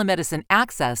unlimited telemedicine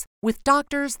access with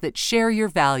doctors that share your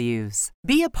values.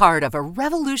 Be a part of a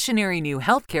revolutionary new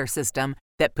healthcare system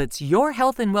that puts your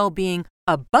health and well-being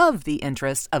above the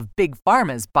interests of Big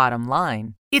Pharma's bottom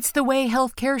line. It's the way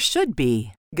healthcare should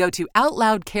be. Go to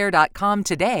OutLoudCare.com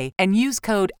today and use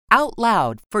code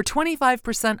OUTLOUD for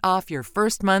 25% off your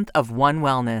first month of One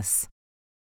Wellness.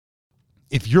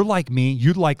 If you're like me,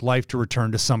 you'd like life to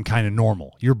return to some kind of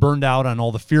normal. You're burned out on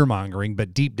all the fear-mongering,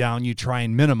 but deep down you try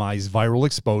and minimize viral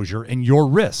exposure and your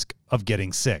risk of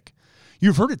getting sick.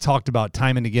 You've heard it talked about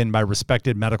time and again by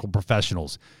respected medical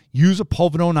professionals. Use a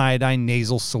povidone iodine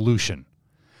nasal solution.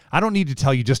 I don't need to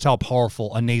tell you just how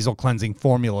powerful a nasal cleansing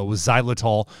formula with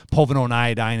xylitol, povidone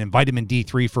iodine, and vitamin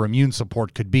D3 for immune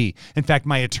support could be. In fact,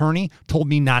 my attorney told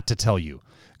me not to tell you.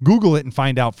 Google it and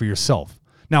find out for yourself.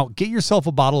 Now, get yourself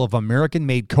a bottle of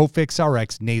American-made Cofix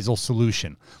RX nasal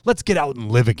solution. Let's get out and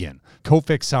live again.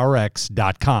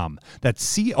 CofixRx.com.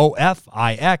 That's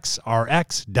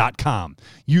COFIXRX.com.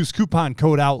 Use coupon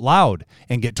code OUTLOUD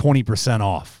and get 20%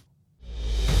 off.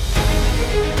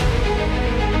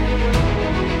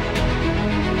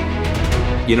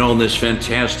 In this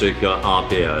fantastic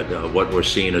op-ed, what we're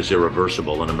seeing is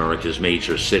irreversible in America's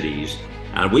major cities.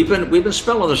 And we've been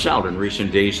spelling this out in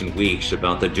recent days and weeks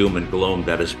about the doom and gloom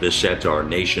that has beset our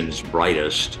nation's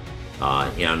brightest.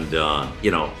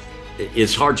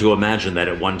 It's hard to imagine that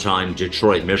at one time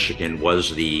Detroit, Michigan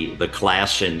was the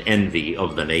class and envy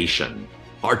of the nation.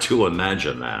 Hard to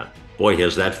imagine that. Boy,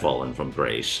 has that fallen from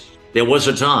grace. There was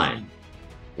a time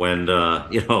when,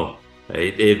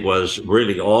 it was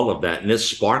really all of that, and it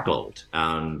sparkled.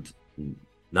 And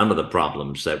none of the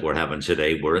problems that we're having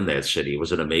today were in that city. It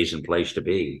was an amazing place to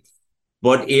be.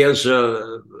 But as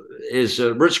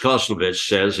Rich Koslovich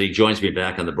says, he joins me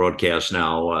back on the broadcast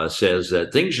now, says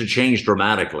that things have changed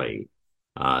dramatically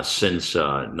since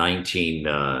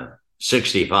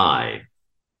 1965.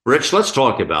 Rich, let's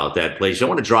talk about that, please. I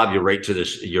want to drive you right to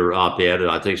your op-ed.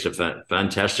 I think it's a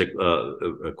fantastic,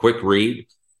 a quick read.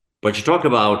 But you talk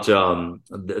about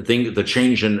the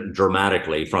change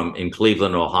dramatically in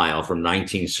Cleveland, Ohio, from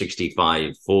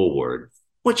 1965 forward.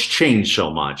 What's changed so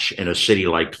much in a city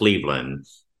like Cleveland?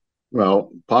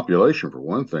 Well, population, for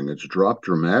one thing, it's dropped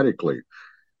dramatically.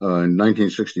 In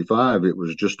 1965, it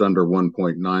was just under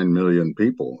 1.9 million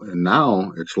people. And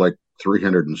now it's like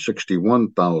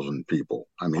 361,000 people.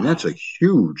 I mean, that's a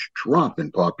huge drop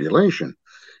in population.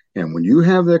 And when you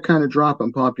have that kind of drop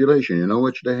in population, you know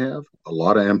what they have? A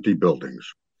lot of empty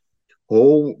buildings.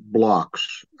 Whole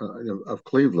blocks of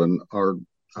Cleveland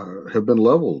have been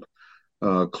leveled.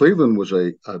 Cleveland was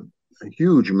a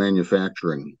huge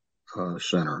manufacturing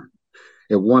center.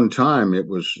 At one time, it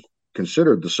was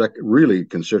considered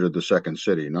the second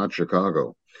city, not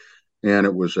Chicago. And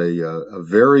it was a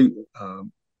very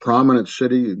prominent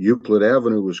city. Euclid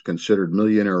Avenue was considered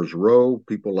Millionaire's Row.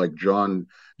 People like John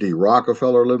D.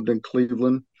 Rockefeller lived in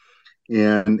Cleveland.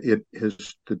 And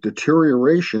the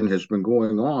deterioration has been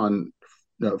going on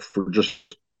for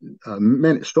just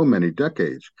so many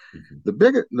decades. Mm-hmm.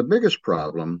 The biggest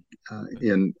problem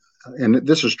and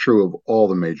this is true of all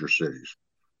the major cities,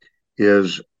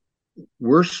 is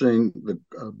we're seeing the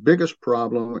biggest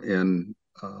problem in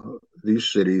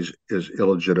these cities is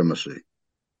illegitimacy.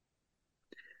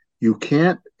 You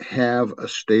can't have a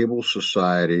stable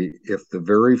society if the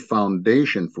very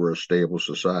foundation for a stable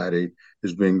society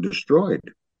is being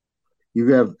destroyed.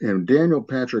 And Daniel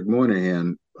Patrick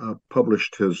Moynihan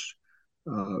published his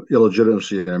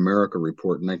Illegitimacy in America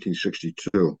report in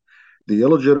 1962. The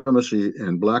illegitimacy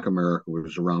in Black America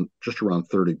was just around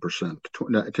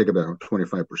 30%, take about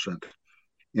 25%.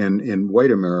 And in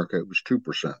white America, it was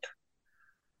 2%.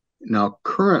 Now,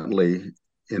 currently,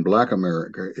 in Black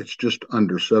America, it's just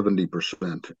under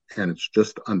 70%, and it's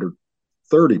just under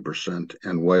 30%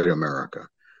 in white America.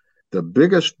 The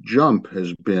biggest jump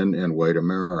has been in white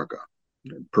America,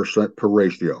 percent per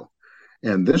ratio.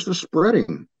 And this is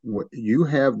spreading. You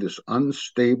have this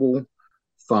unstable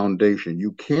foundation.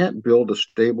 You can't build a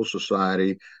stable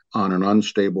society on an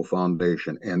unstable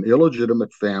foundation. And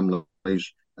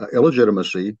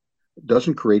illegitimacy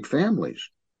doesn't create families.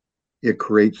 It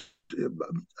creates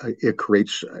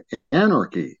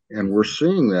anarchy, and we're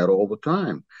seeing that all the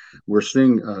time. We're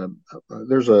seeing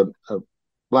there's a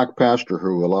Black pastor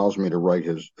who allows me to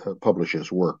publish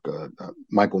his work,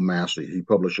 Michael Massey. He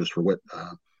publishes for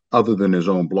other than his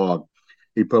own blog,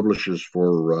 he publishes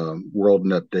for World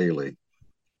Net Daily,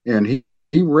 and he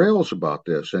rails about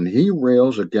this, and he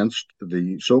rails against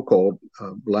the so-called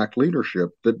Black leadership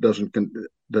that doesn't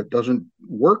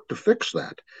work to fix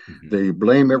that. Mm-hmm. They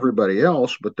blame everybody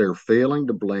else, but they're failing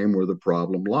to blame where the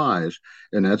problem lies,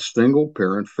 and that's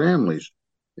single-parent families.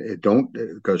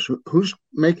 Because who's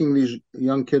making these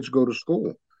young kids go to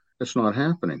school? It's not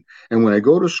happening. And when they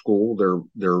go to school,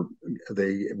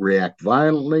 they react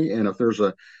violently, and if there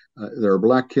are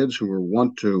Black kids who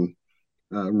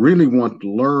really want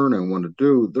to learn and want to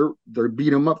do, they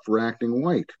beat them up for acting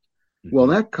white. Mm-hmm. Well,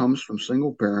 that comes from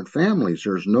single parent families.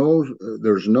 There's no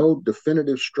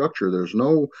definitive structure. There's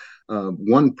no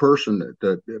one person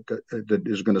that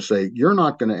is going to say, you're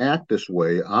not going to act this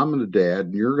way. I'm the dad,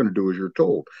 and you're going to do as you're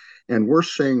told. And we're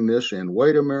seeing this in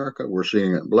white America. We're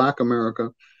seeing it in Black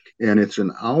America, and it's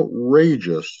an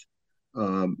outrageous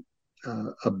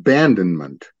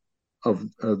abandonment of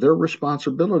their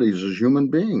responsibilities as human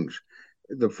beings.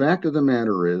 The fact of the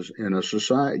matter is, in a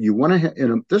society,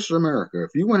 this is America.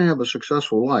 If you want to have a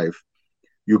successful life,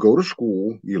 you go to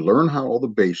school, you learn all the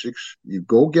basics, you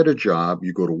go get a job,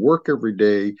 you go to work every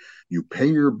day, you pay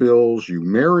your bills, you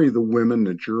marry the women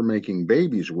that you're making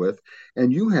babies with,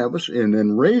 and and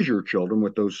then raise your children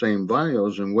with those same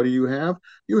values. And what do? You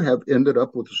have ended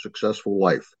up with a successful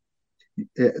life.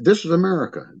 This is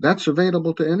America. That's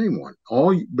available to anyone.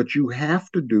 But you have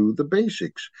to do the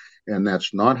basics, and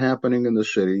that's not happening in the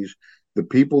cities. The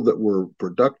people that were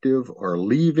productive are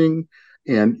leaving,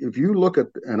 and if you look at,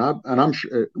 I'm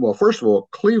sure, well, first of all,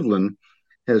 Cleveland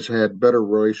has had better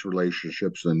race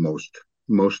relationships than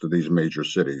most of these major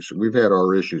cities. We've had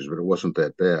our issues, but it wasn't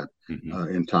that bad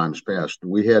in times past.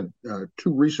 We had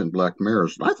two recent black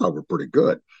mayors that I thought were pretty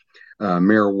good.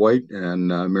 Mayor White and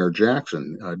Mayor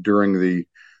Jackson. During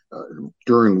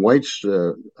White's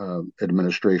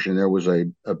administration, there was a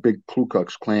big Ku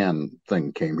Klux Klan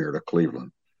thing came here to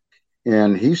Cleveland,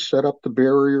 and he set up the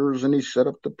barriers and he set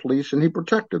up the police and he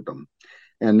protected them,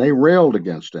 and they railed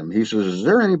against him. He says, "Is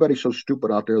there anybody so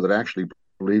stupid out there that actually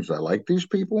believes I like these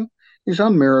people?" He's,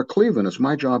 "I'm Mayor of Cleveland. It's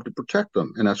my job to protect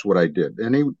them," and that's what I did.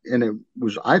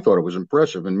 I thought it was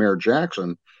impressive. And Mayor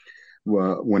Jackson,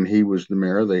 when he was the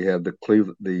mayor, they had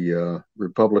the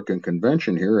Republican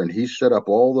convention here, and he set up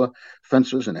all the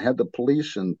fences and had the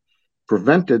police and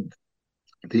prevented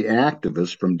the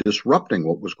activists from disrupting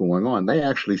what was going on. They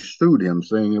actually sued him,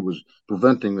 saying it was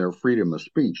preventing their freedom of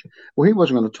speech. Well, he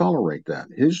wasn't going to tolerate that.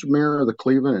 He's mayor of the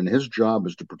Cleveland, and his job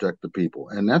is to protect the people,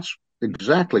 and that's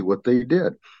exactly what they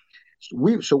did.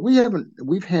 We've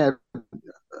had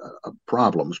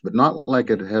problems, but not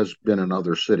like it has been in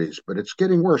other cities. But it's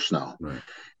getting worse now, right.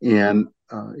 And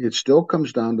it still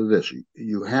comes down to this: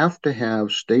 you have to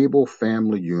have stable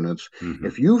family units.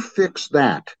 If you fix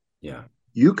that,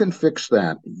 you can fix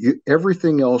that.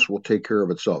 Everything else will take care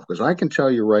of itself. Because I can tell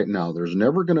you right now, there's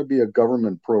never going to be a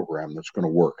government program that's going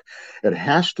to work. It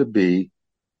has to be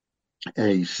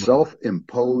a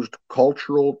self-imposed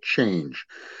cultural change.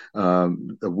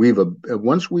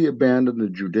 Once we abandoned the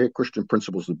Judeo-Christian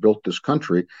principles that built this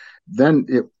country, then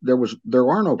there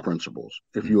are no principles.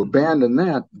 If you abandon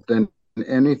that, then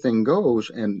anything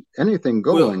goes, and anything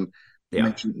going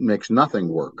makes nothing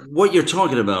work. What you're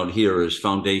talking about here is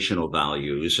foundational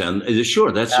values, and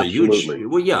sure, that's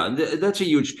Absolutely. that's a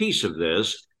huge piece of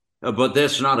this. But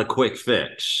that's not a quick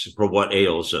fix for what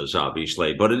ails us,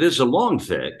 obviously. But it is a long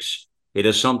fix. It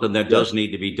is something that does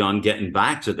need to be done, getting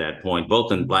back to that point,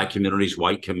 both in Black communities,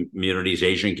 white communities,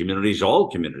 Asian communities. All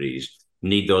communities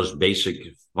need those basic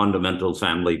fundamental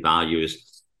family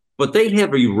values. But they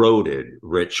have eroded,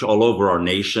 Rich, all over our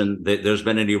nation. There's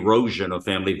been an erosion of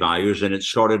family values, and it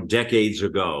started decades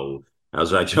ago,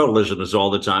 as I tell listeners all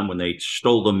the time, when they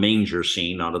stole the manger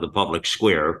scene out of the public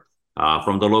square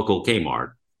from the local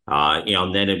Kmart.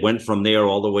 And then it went from there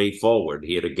all the way forward.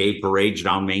 He had a gay parade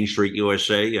down Main Street,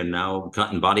 USA, and now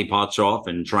cutting body parts off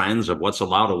and trends of what's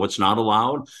allowed or what's not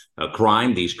allowed.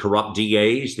 Crime, these corrupt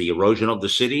DAs, the erosion of the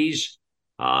cities.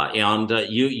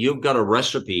 You've got a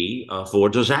recipe for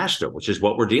disaster, which is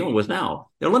what we're dealing with now.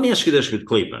 Now, let me ask you this with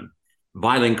Cleveland.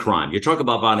 Violent crime. You talk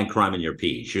about violent crime in your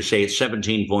piece. You say it's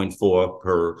 17.4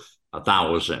 per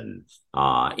 1,000.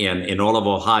 In all of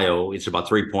Ohio, it's about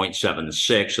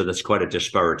 3.76, so that's quite a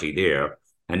disparity there.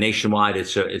 And nationwide,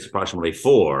 it's approximately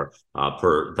 4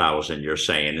 per 1,000. You're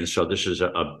saying, and so this is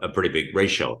a pretty big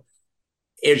ratio.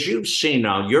 As you've seen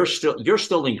now, you're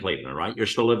still in Cleveland, right? You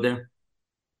still live there?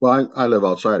 Well, I live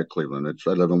outside of Cleveland.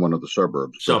 I live in one of the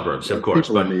suburbs. Suburbs, of course.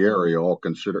 People in the area all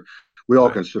consider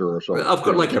ourselves. Of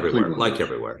course, like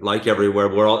everywhere.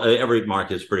 Every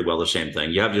market is pretty well the same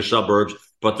thing. You have your suburbs,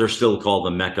 but they're still called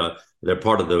the Mecca. They're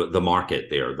part of the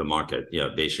market there. The market,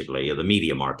 basically the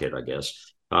media market, I guess.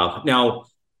 Now,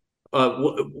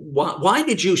 why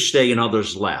did you stay and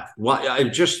others left? Why?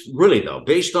 Just really though,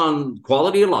 based on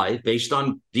quality of life, based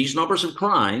on these numbers of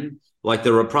crime. Like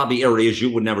there are probably areas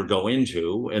you would never go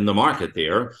into in the market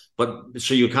there, but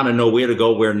so you kind of know where to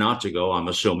go, where not to go, I'm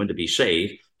assuming, to be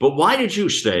safe. But why did you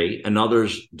stay and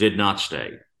others did not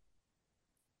stay?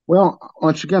 Well,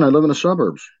 once again, I live in the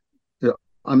suburbs.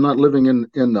 I'm not living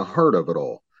in the heart of it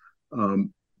all.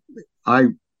 I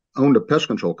owned a pest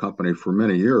control company for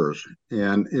many years,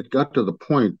 and it got to the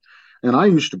point, and I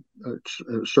used to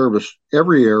service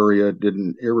every area,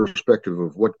 irrespective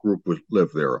of what group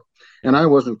lived there. And I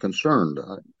wasn't concerned.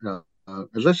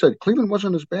 As I said, Cleveland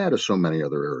wasn't as bad as so many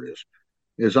other areas.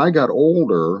 As I got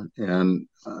older and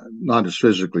not as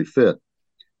physically fit,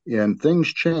 and things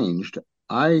changed,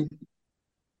 I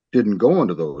didn't go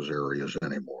into those areas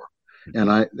anymore.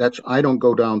 And I don't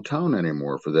go downtown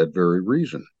anymore for that very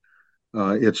reason.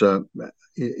 It's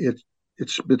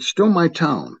still my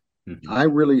town.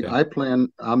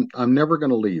 I'm never going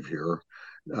to leave here.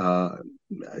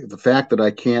 The fact that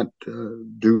I can't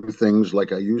do things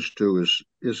like I used to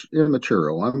is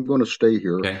immaterial. I'm going to stay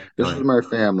here. Okay. This is my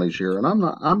family's here, and I'm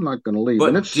not going to leave.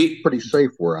 And But it's pretty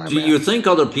safe where I'm do at. you think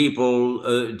other people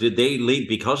did they leave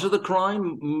because of the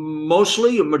crime?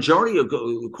 Mostly, a majority of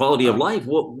quality of life.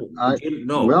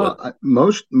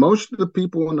 Most of the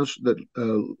people in this that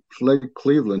fled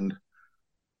Cleveland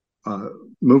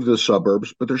moved to the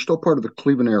suburbs, but they're still part of the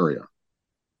Cleveland area.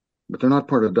 But they're not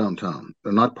part of downtown.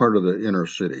 They're not part of the inner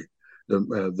city,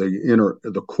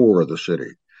 the core of the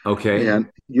city. Okay. And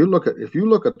if you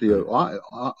look at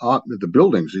the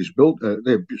buildings,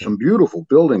 they have some beautiful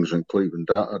buildings in Cleveland,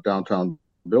 downtown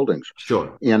buildings.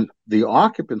 Sure. And the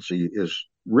occupancy is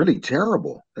really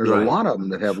terrible. There's a lot of them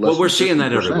that have less. Well, we're seeing 50%.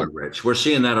 that everywhere, Rich. We're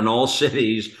seeing that in all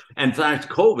cities. In fact,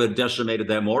 COVID decimated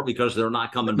that more because they're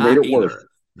not coming back either. Worse.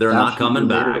 They're not coming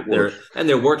back.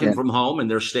 They're working from home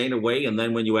and they're staying away. And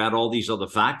then when you add all these other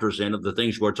factors in of the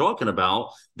things we're talking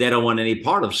about, they don't want any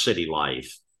part of city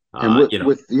life. And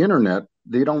with the internet,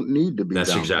 they don't need to be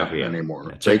downtown anymore.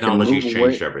 Yeah, technology's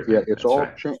changed everything. Yeah, it's all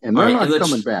changed. And they're not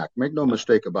coming back. Make no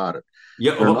mistake about it.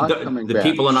 Yeah, the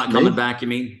people are not coming back, you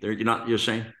mean? You're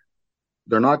saying?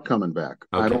 They're not coming back.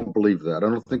 Okay. I don't believe that. I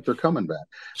don't think they're coming back.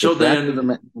 So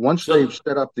then, once they've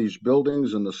set up these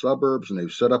buildings in the suburbs and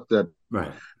they've set up their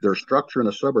structure in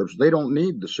the suburbs, they don't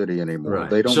need the city anymore. Right.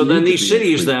 They don't. So then these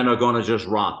cities then are going to just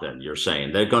rot. Then you're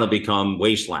saying they're going to become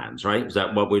wastelands, right? Is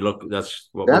that what we look?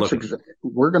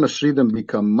 We're going to see them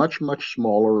become much, much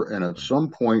smaller, and at some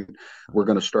point, we're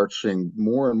going to start seeing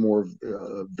more and more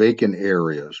vacant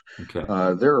areas. Okay.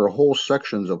 There are whole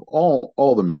sections of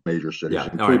all the major cities,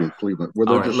 including Cleveland.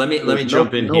 Let me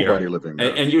jump in here. Nobody living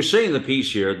there. And you're saying the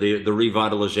piece here, the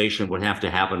revitalization would have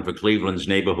to happen for Cleveland's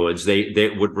neighborhoods.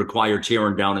 They would require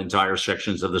tearing down entire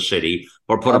sections of the city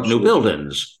or put up new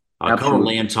buildings.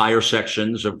 Currently, entire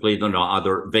sections of Cleveland are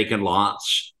other vacant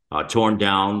lots, torn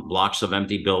down, blocks of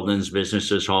empty buildings,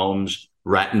 businesses, homes,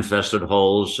 rat-infested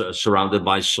holes surrounded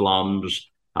by slums.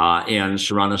 And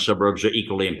surrounding suburbs are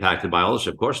equally impacted by all this.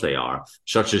 Of course they are,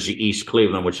 such as the East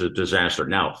Cleveland, which is a disaster.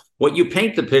 Now, what you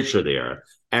paint the picture there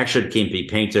actually can be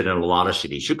painted in a lot of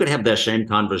cities. You could have that same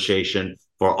conversation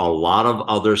for a lot of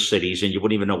other cities, and you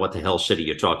wouldn't even know what the hell city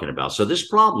you're talking about. So this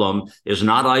problem is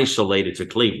not isolated to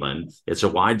Cleveland. It's a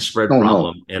widespread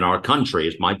problem in our country,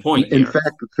 is my point in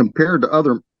fact, compared to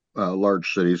other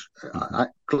large cities,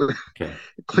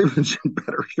 Cleveland's in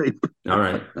better shape. All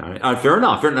right. Fair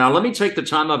enough. Now, let me take the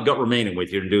time I've got remaining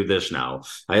with you to do this now.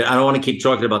 I don't want to keep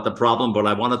talking about the problem, but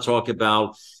I want to talk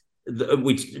about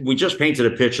we just painted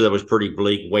a picture that was pretty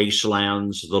bleak,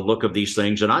 wastelands, the look of these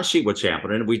things, and I see what's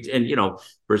happening.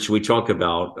 Rich, we talk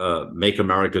about make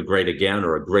America great again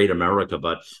or a great America,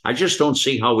 but I just don't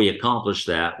see how we accomplish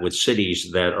that with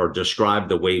cities that are described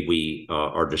the way we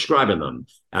are describing them,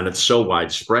 and it's so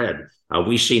widespread.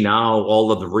 We see now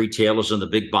all of the retailers in the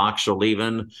big box are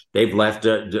leaving. They've left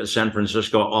San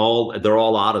Francisco. They're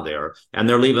all out of there, and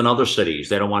they're leaving other cities.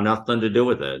 They don't want nothing to do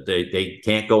with it. They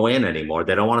can't go in anymore.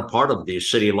 They don't want a part of the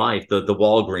city life. The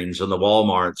Walgreens and the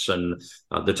Walmarts and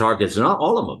the Targets. Not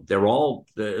all of them. They're all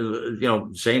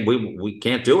saying we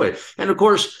can't do it. And of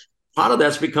course, part of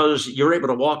that's because you're able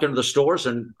to walk into the stores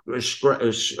and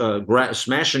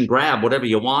smash and grab whatever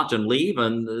you want and leave.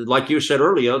 And like you said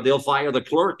earlier, they'll fire the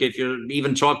clerk if you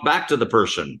even talk back to the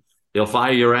person. They'll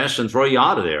fire your ass and throw you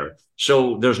out of there.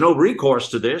 So there's no recourse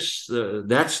to this.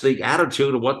 That's the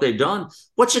attitude of what they've done.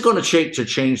 What's it going to take to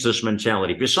change this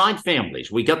mentality? Besides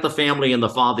families, we got the family and the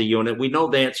father unit. We know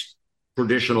that's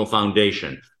traditional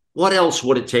foundation. What else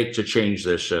would it take to change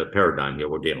this paradigm here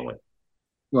we're dealing with?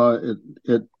 Well,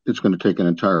 it's going to take an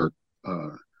entire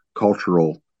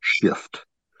cultural shift,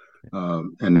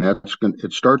 and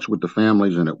it starts with the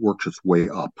families and it works its way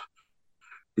up,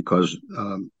 because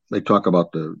they talk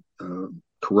about the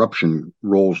corruption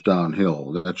rolls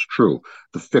downhill. That's true.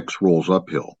 The fix rolls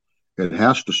uphill. It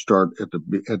has to start at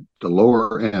the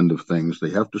lower end of things. They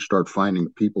have to start finding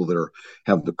people that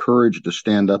have the courage to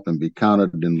stand up and be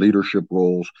counted in leadership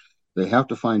roles. They have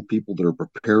to find people that are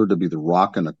prepared to be the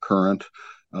rock in the current.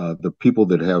 The people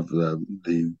that have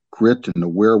the grit and the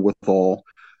wherewithal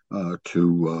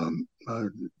to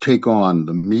take on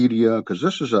the media, because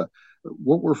this is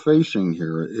what we're facing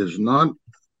here is not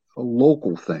a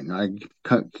local thing. I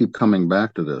keep coming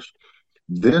back to this.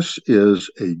 This is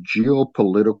a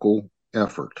geopolitical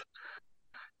effort,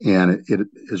 and it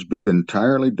has been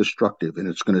entirely destructive, and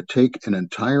it's going to take an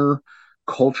entire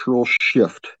cultural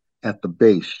shift at the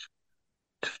base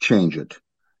to change it.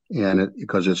 And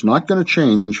because it's not going to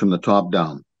change from the top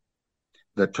down.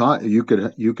 The top, you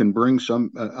can bring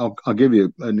some. I'll give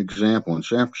you an example. In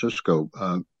San Francisco,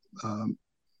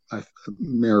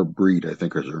 Mayor Breed, I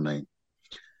think is her name.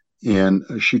 And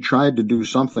she tried to do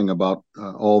something about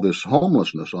all this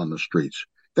homelessness on the streets.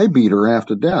 They beat her half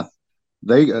to death.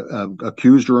 They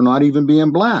accused her of not even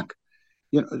being black.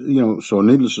 So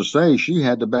needless to say, she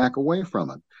had to back away from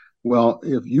it. Well,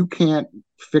 if you can't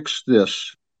fix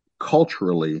this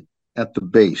culturally at the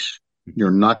base, you're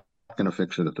not going to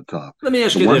fix it at the top. Let me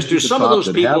ask you this. Do some of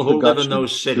those people who live in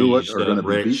those cities,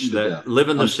 Rich, that live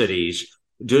in the cities,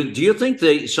 do you think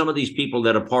some of these people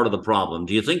that are part of the problem,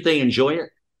 do you think they enjoy it?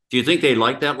 Do you think they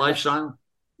like that lifestyle?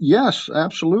 Yes,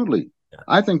 absolutely. Yeah.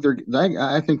 I think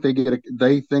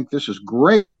they think this is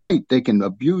great. They can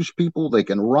abuse people, they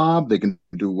can rob, they can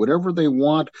do whatever they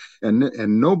want, and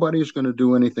nobody's going to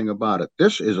do anything about it.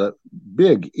 This is a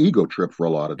big ego trip for a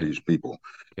lot of these people.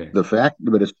 Okay.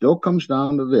 But it still comes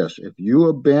down to this: if you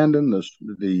abandon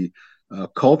the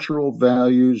cultural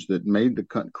values that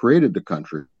created the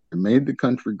country and made the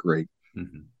country great,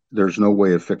 there's no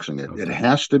way of fixing it. Okay. It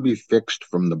has to be fixed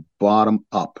from the bottom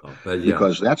up,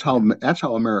 because that's how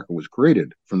America was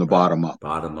created, from the bottom up.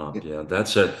 Bottom up, yeah.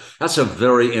 That's a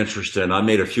very interesting. I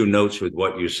made a few notes with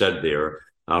what you said there.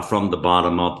 From the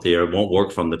bottom up, there it won't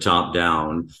work from the top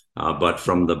down, but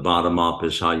from the bottom up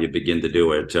is how you begin to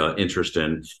do it.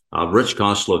 Interesting. Rich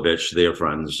Koslovich, there,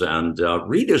 friends, and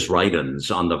read his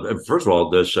writings on the. First of all,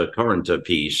 this current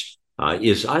piece.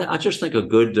 Is I just think a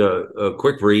good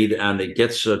quick read, and it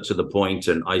gets to the point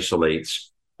and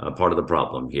isolates part of the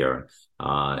problem here.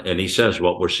 And he says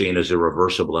what we're seeing is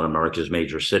irreversible in America's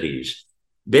major cities.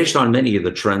 Based on many of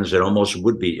the trends, it almost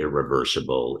would be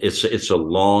irreversible. It's a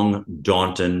long,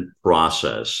 daunting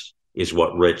process, is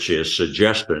what Rich is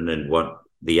suggesting, and what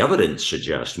the evidence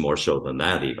suggests, more so than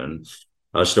that even,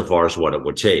 as far as what it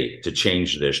would take to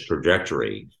change this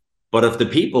trajectory. But if the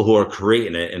people who are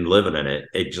creating it and living in it,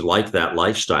 it's like that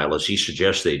lifestyle, as he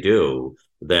suggests they do,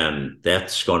 then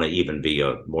that's going to even be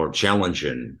a more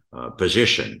challenging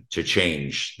position to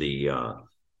change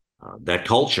that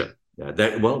culture,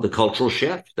 the cultural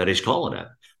shift that he's calling it.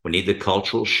 We need the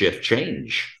cultural shift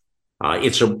change.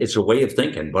 It's a way of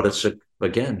thinking, but it's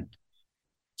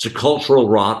a cultural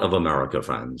rot of America,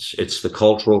 friends. It's the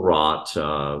cultural rot,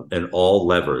 and all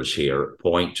levers here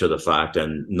point to the fact,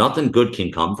 and nothing good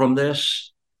can come from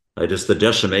this. It is the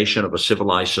decimation of a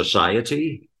civilized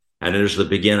society, and it is the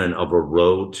beginning of a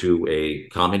road to a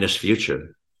communist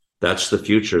future. That's the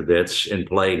future that's in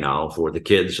play now for the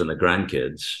kids and the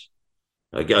grandkids.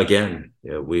 Again,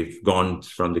 we've gone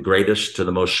from the greatest to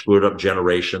the most screwed up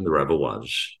generation there ever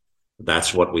was.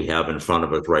 That's what we have in front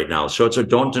of us right now. So it's a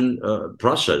daunting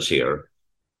process here.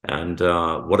 And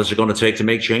what is it going to take to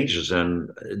make changes? And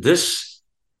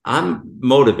I'm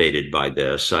motivated by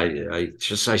this. I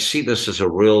see this as a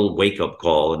real wake-up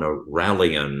call and a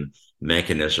rallying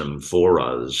mechanism for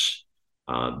us,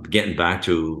 getting back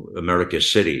to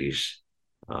America's cities.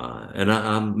 And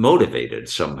I'm motivated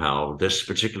somehow. This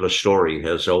particular story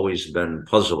has always been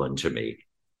puzzling to me.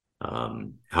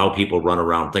 How people run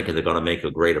around thinking they're going to make a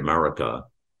great America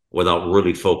without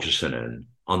really focusing in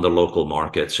on the local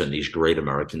markets in these great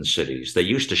American cities. They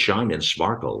used to shine and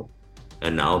sparkle,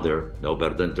 and now they're no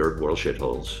better than third world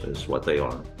shitholes is what they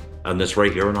are. And that's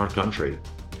right here in our country.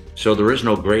 So there is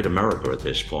no great America at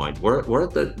this point. We're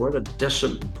at the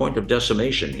point of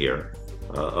decimation here,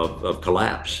 of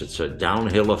collapse. It's a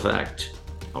downhill effect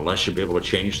unless you be able to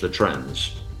change the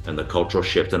trends and the cultural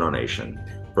shift in our nation.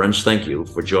 Friends, thank you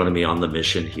for joining me on the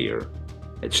mission here.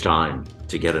 It's time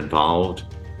to get involved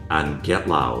and get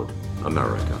loud,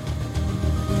 America.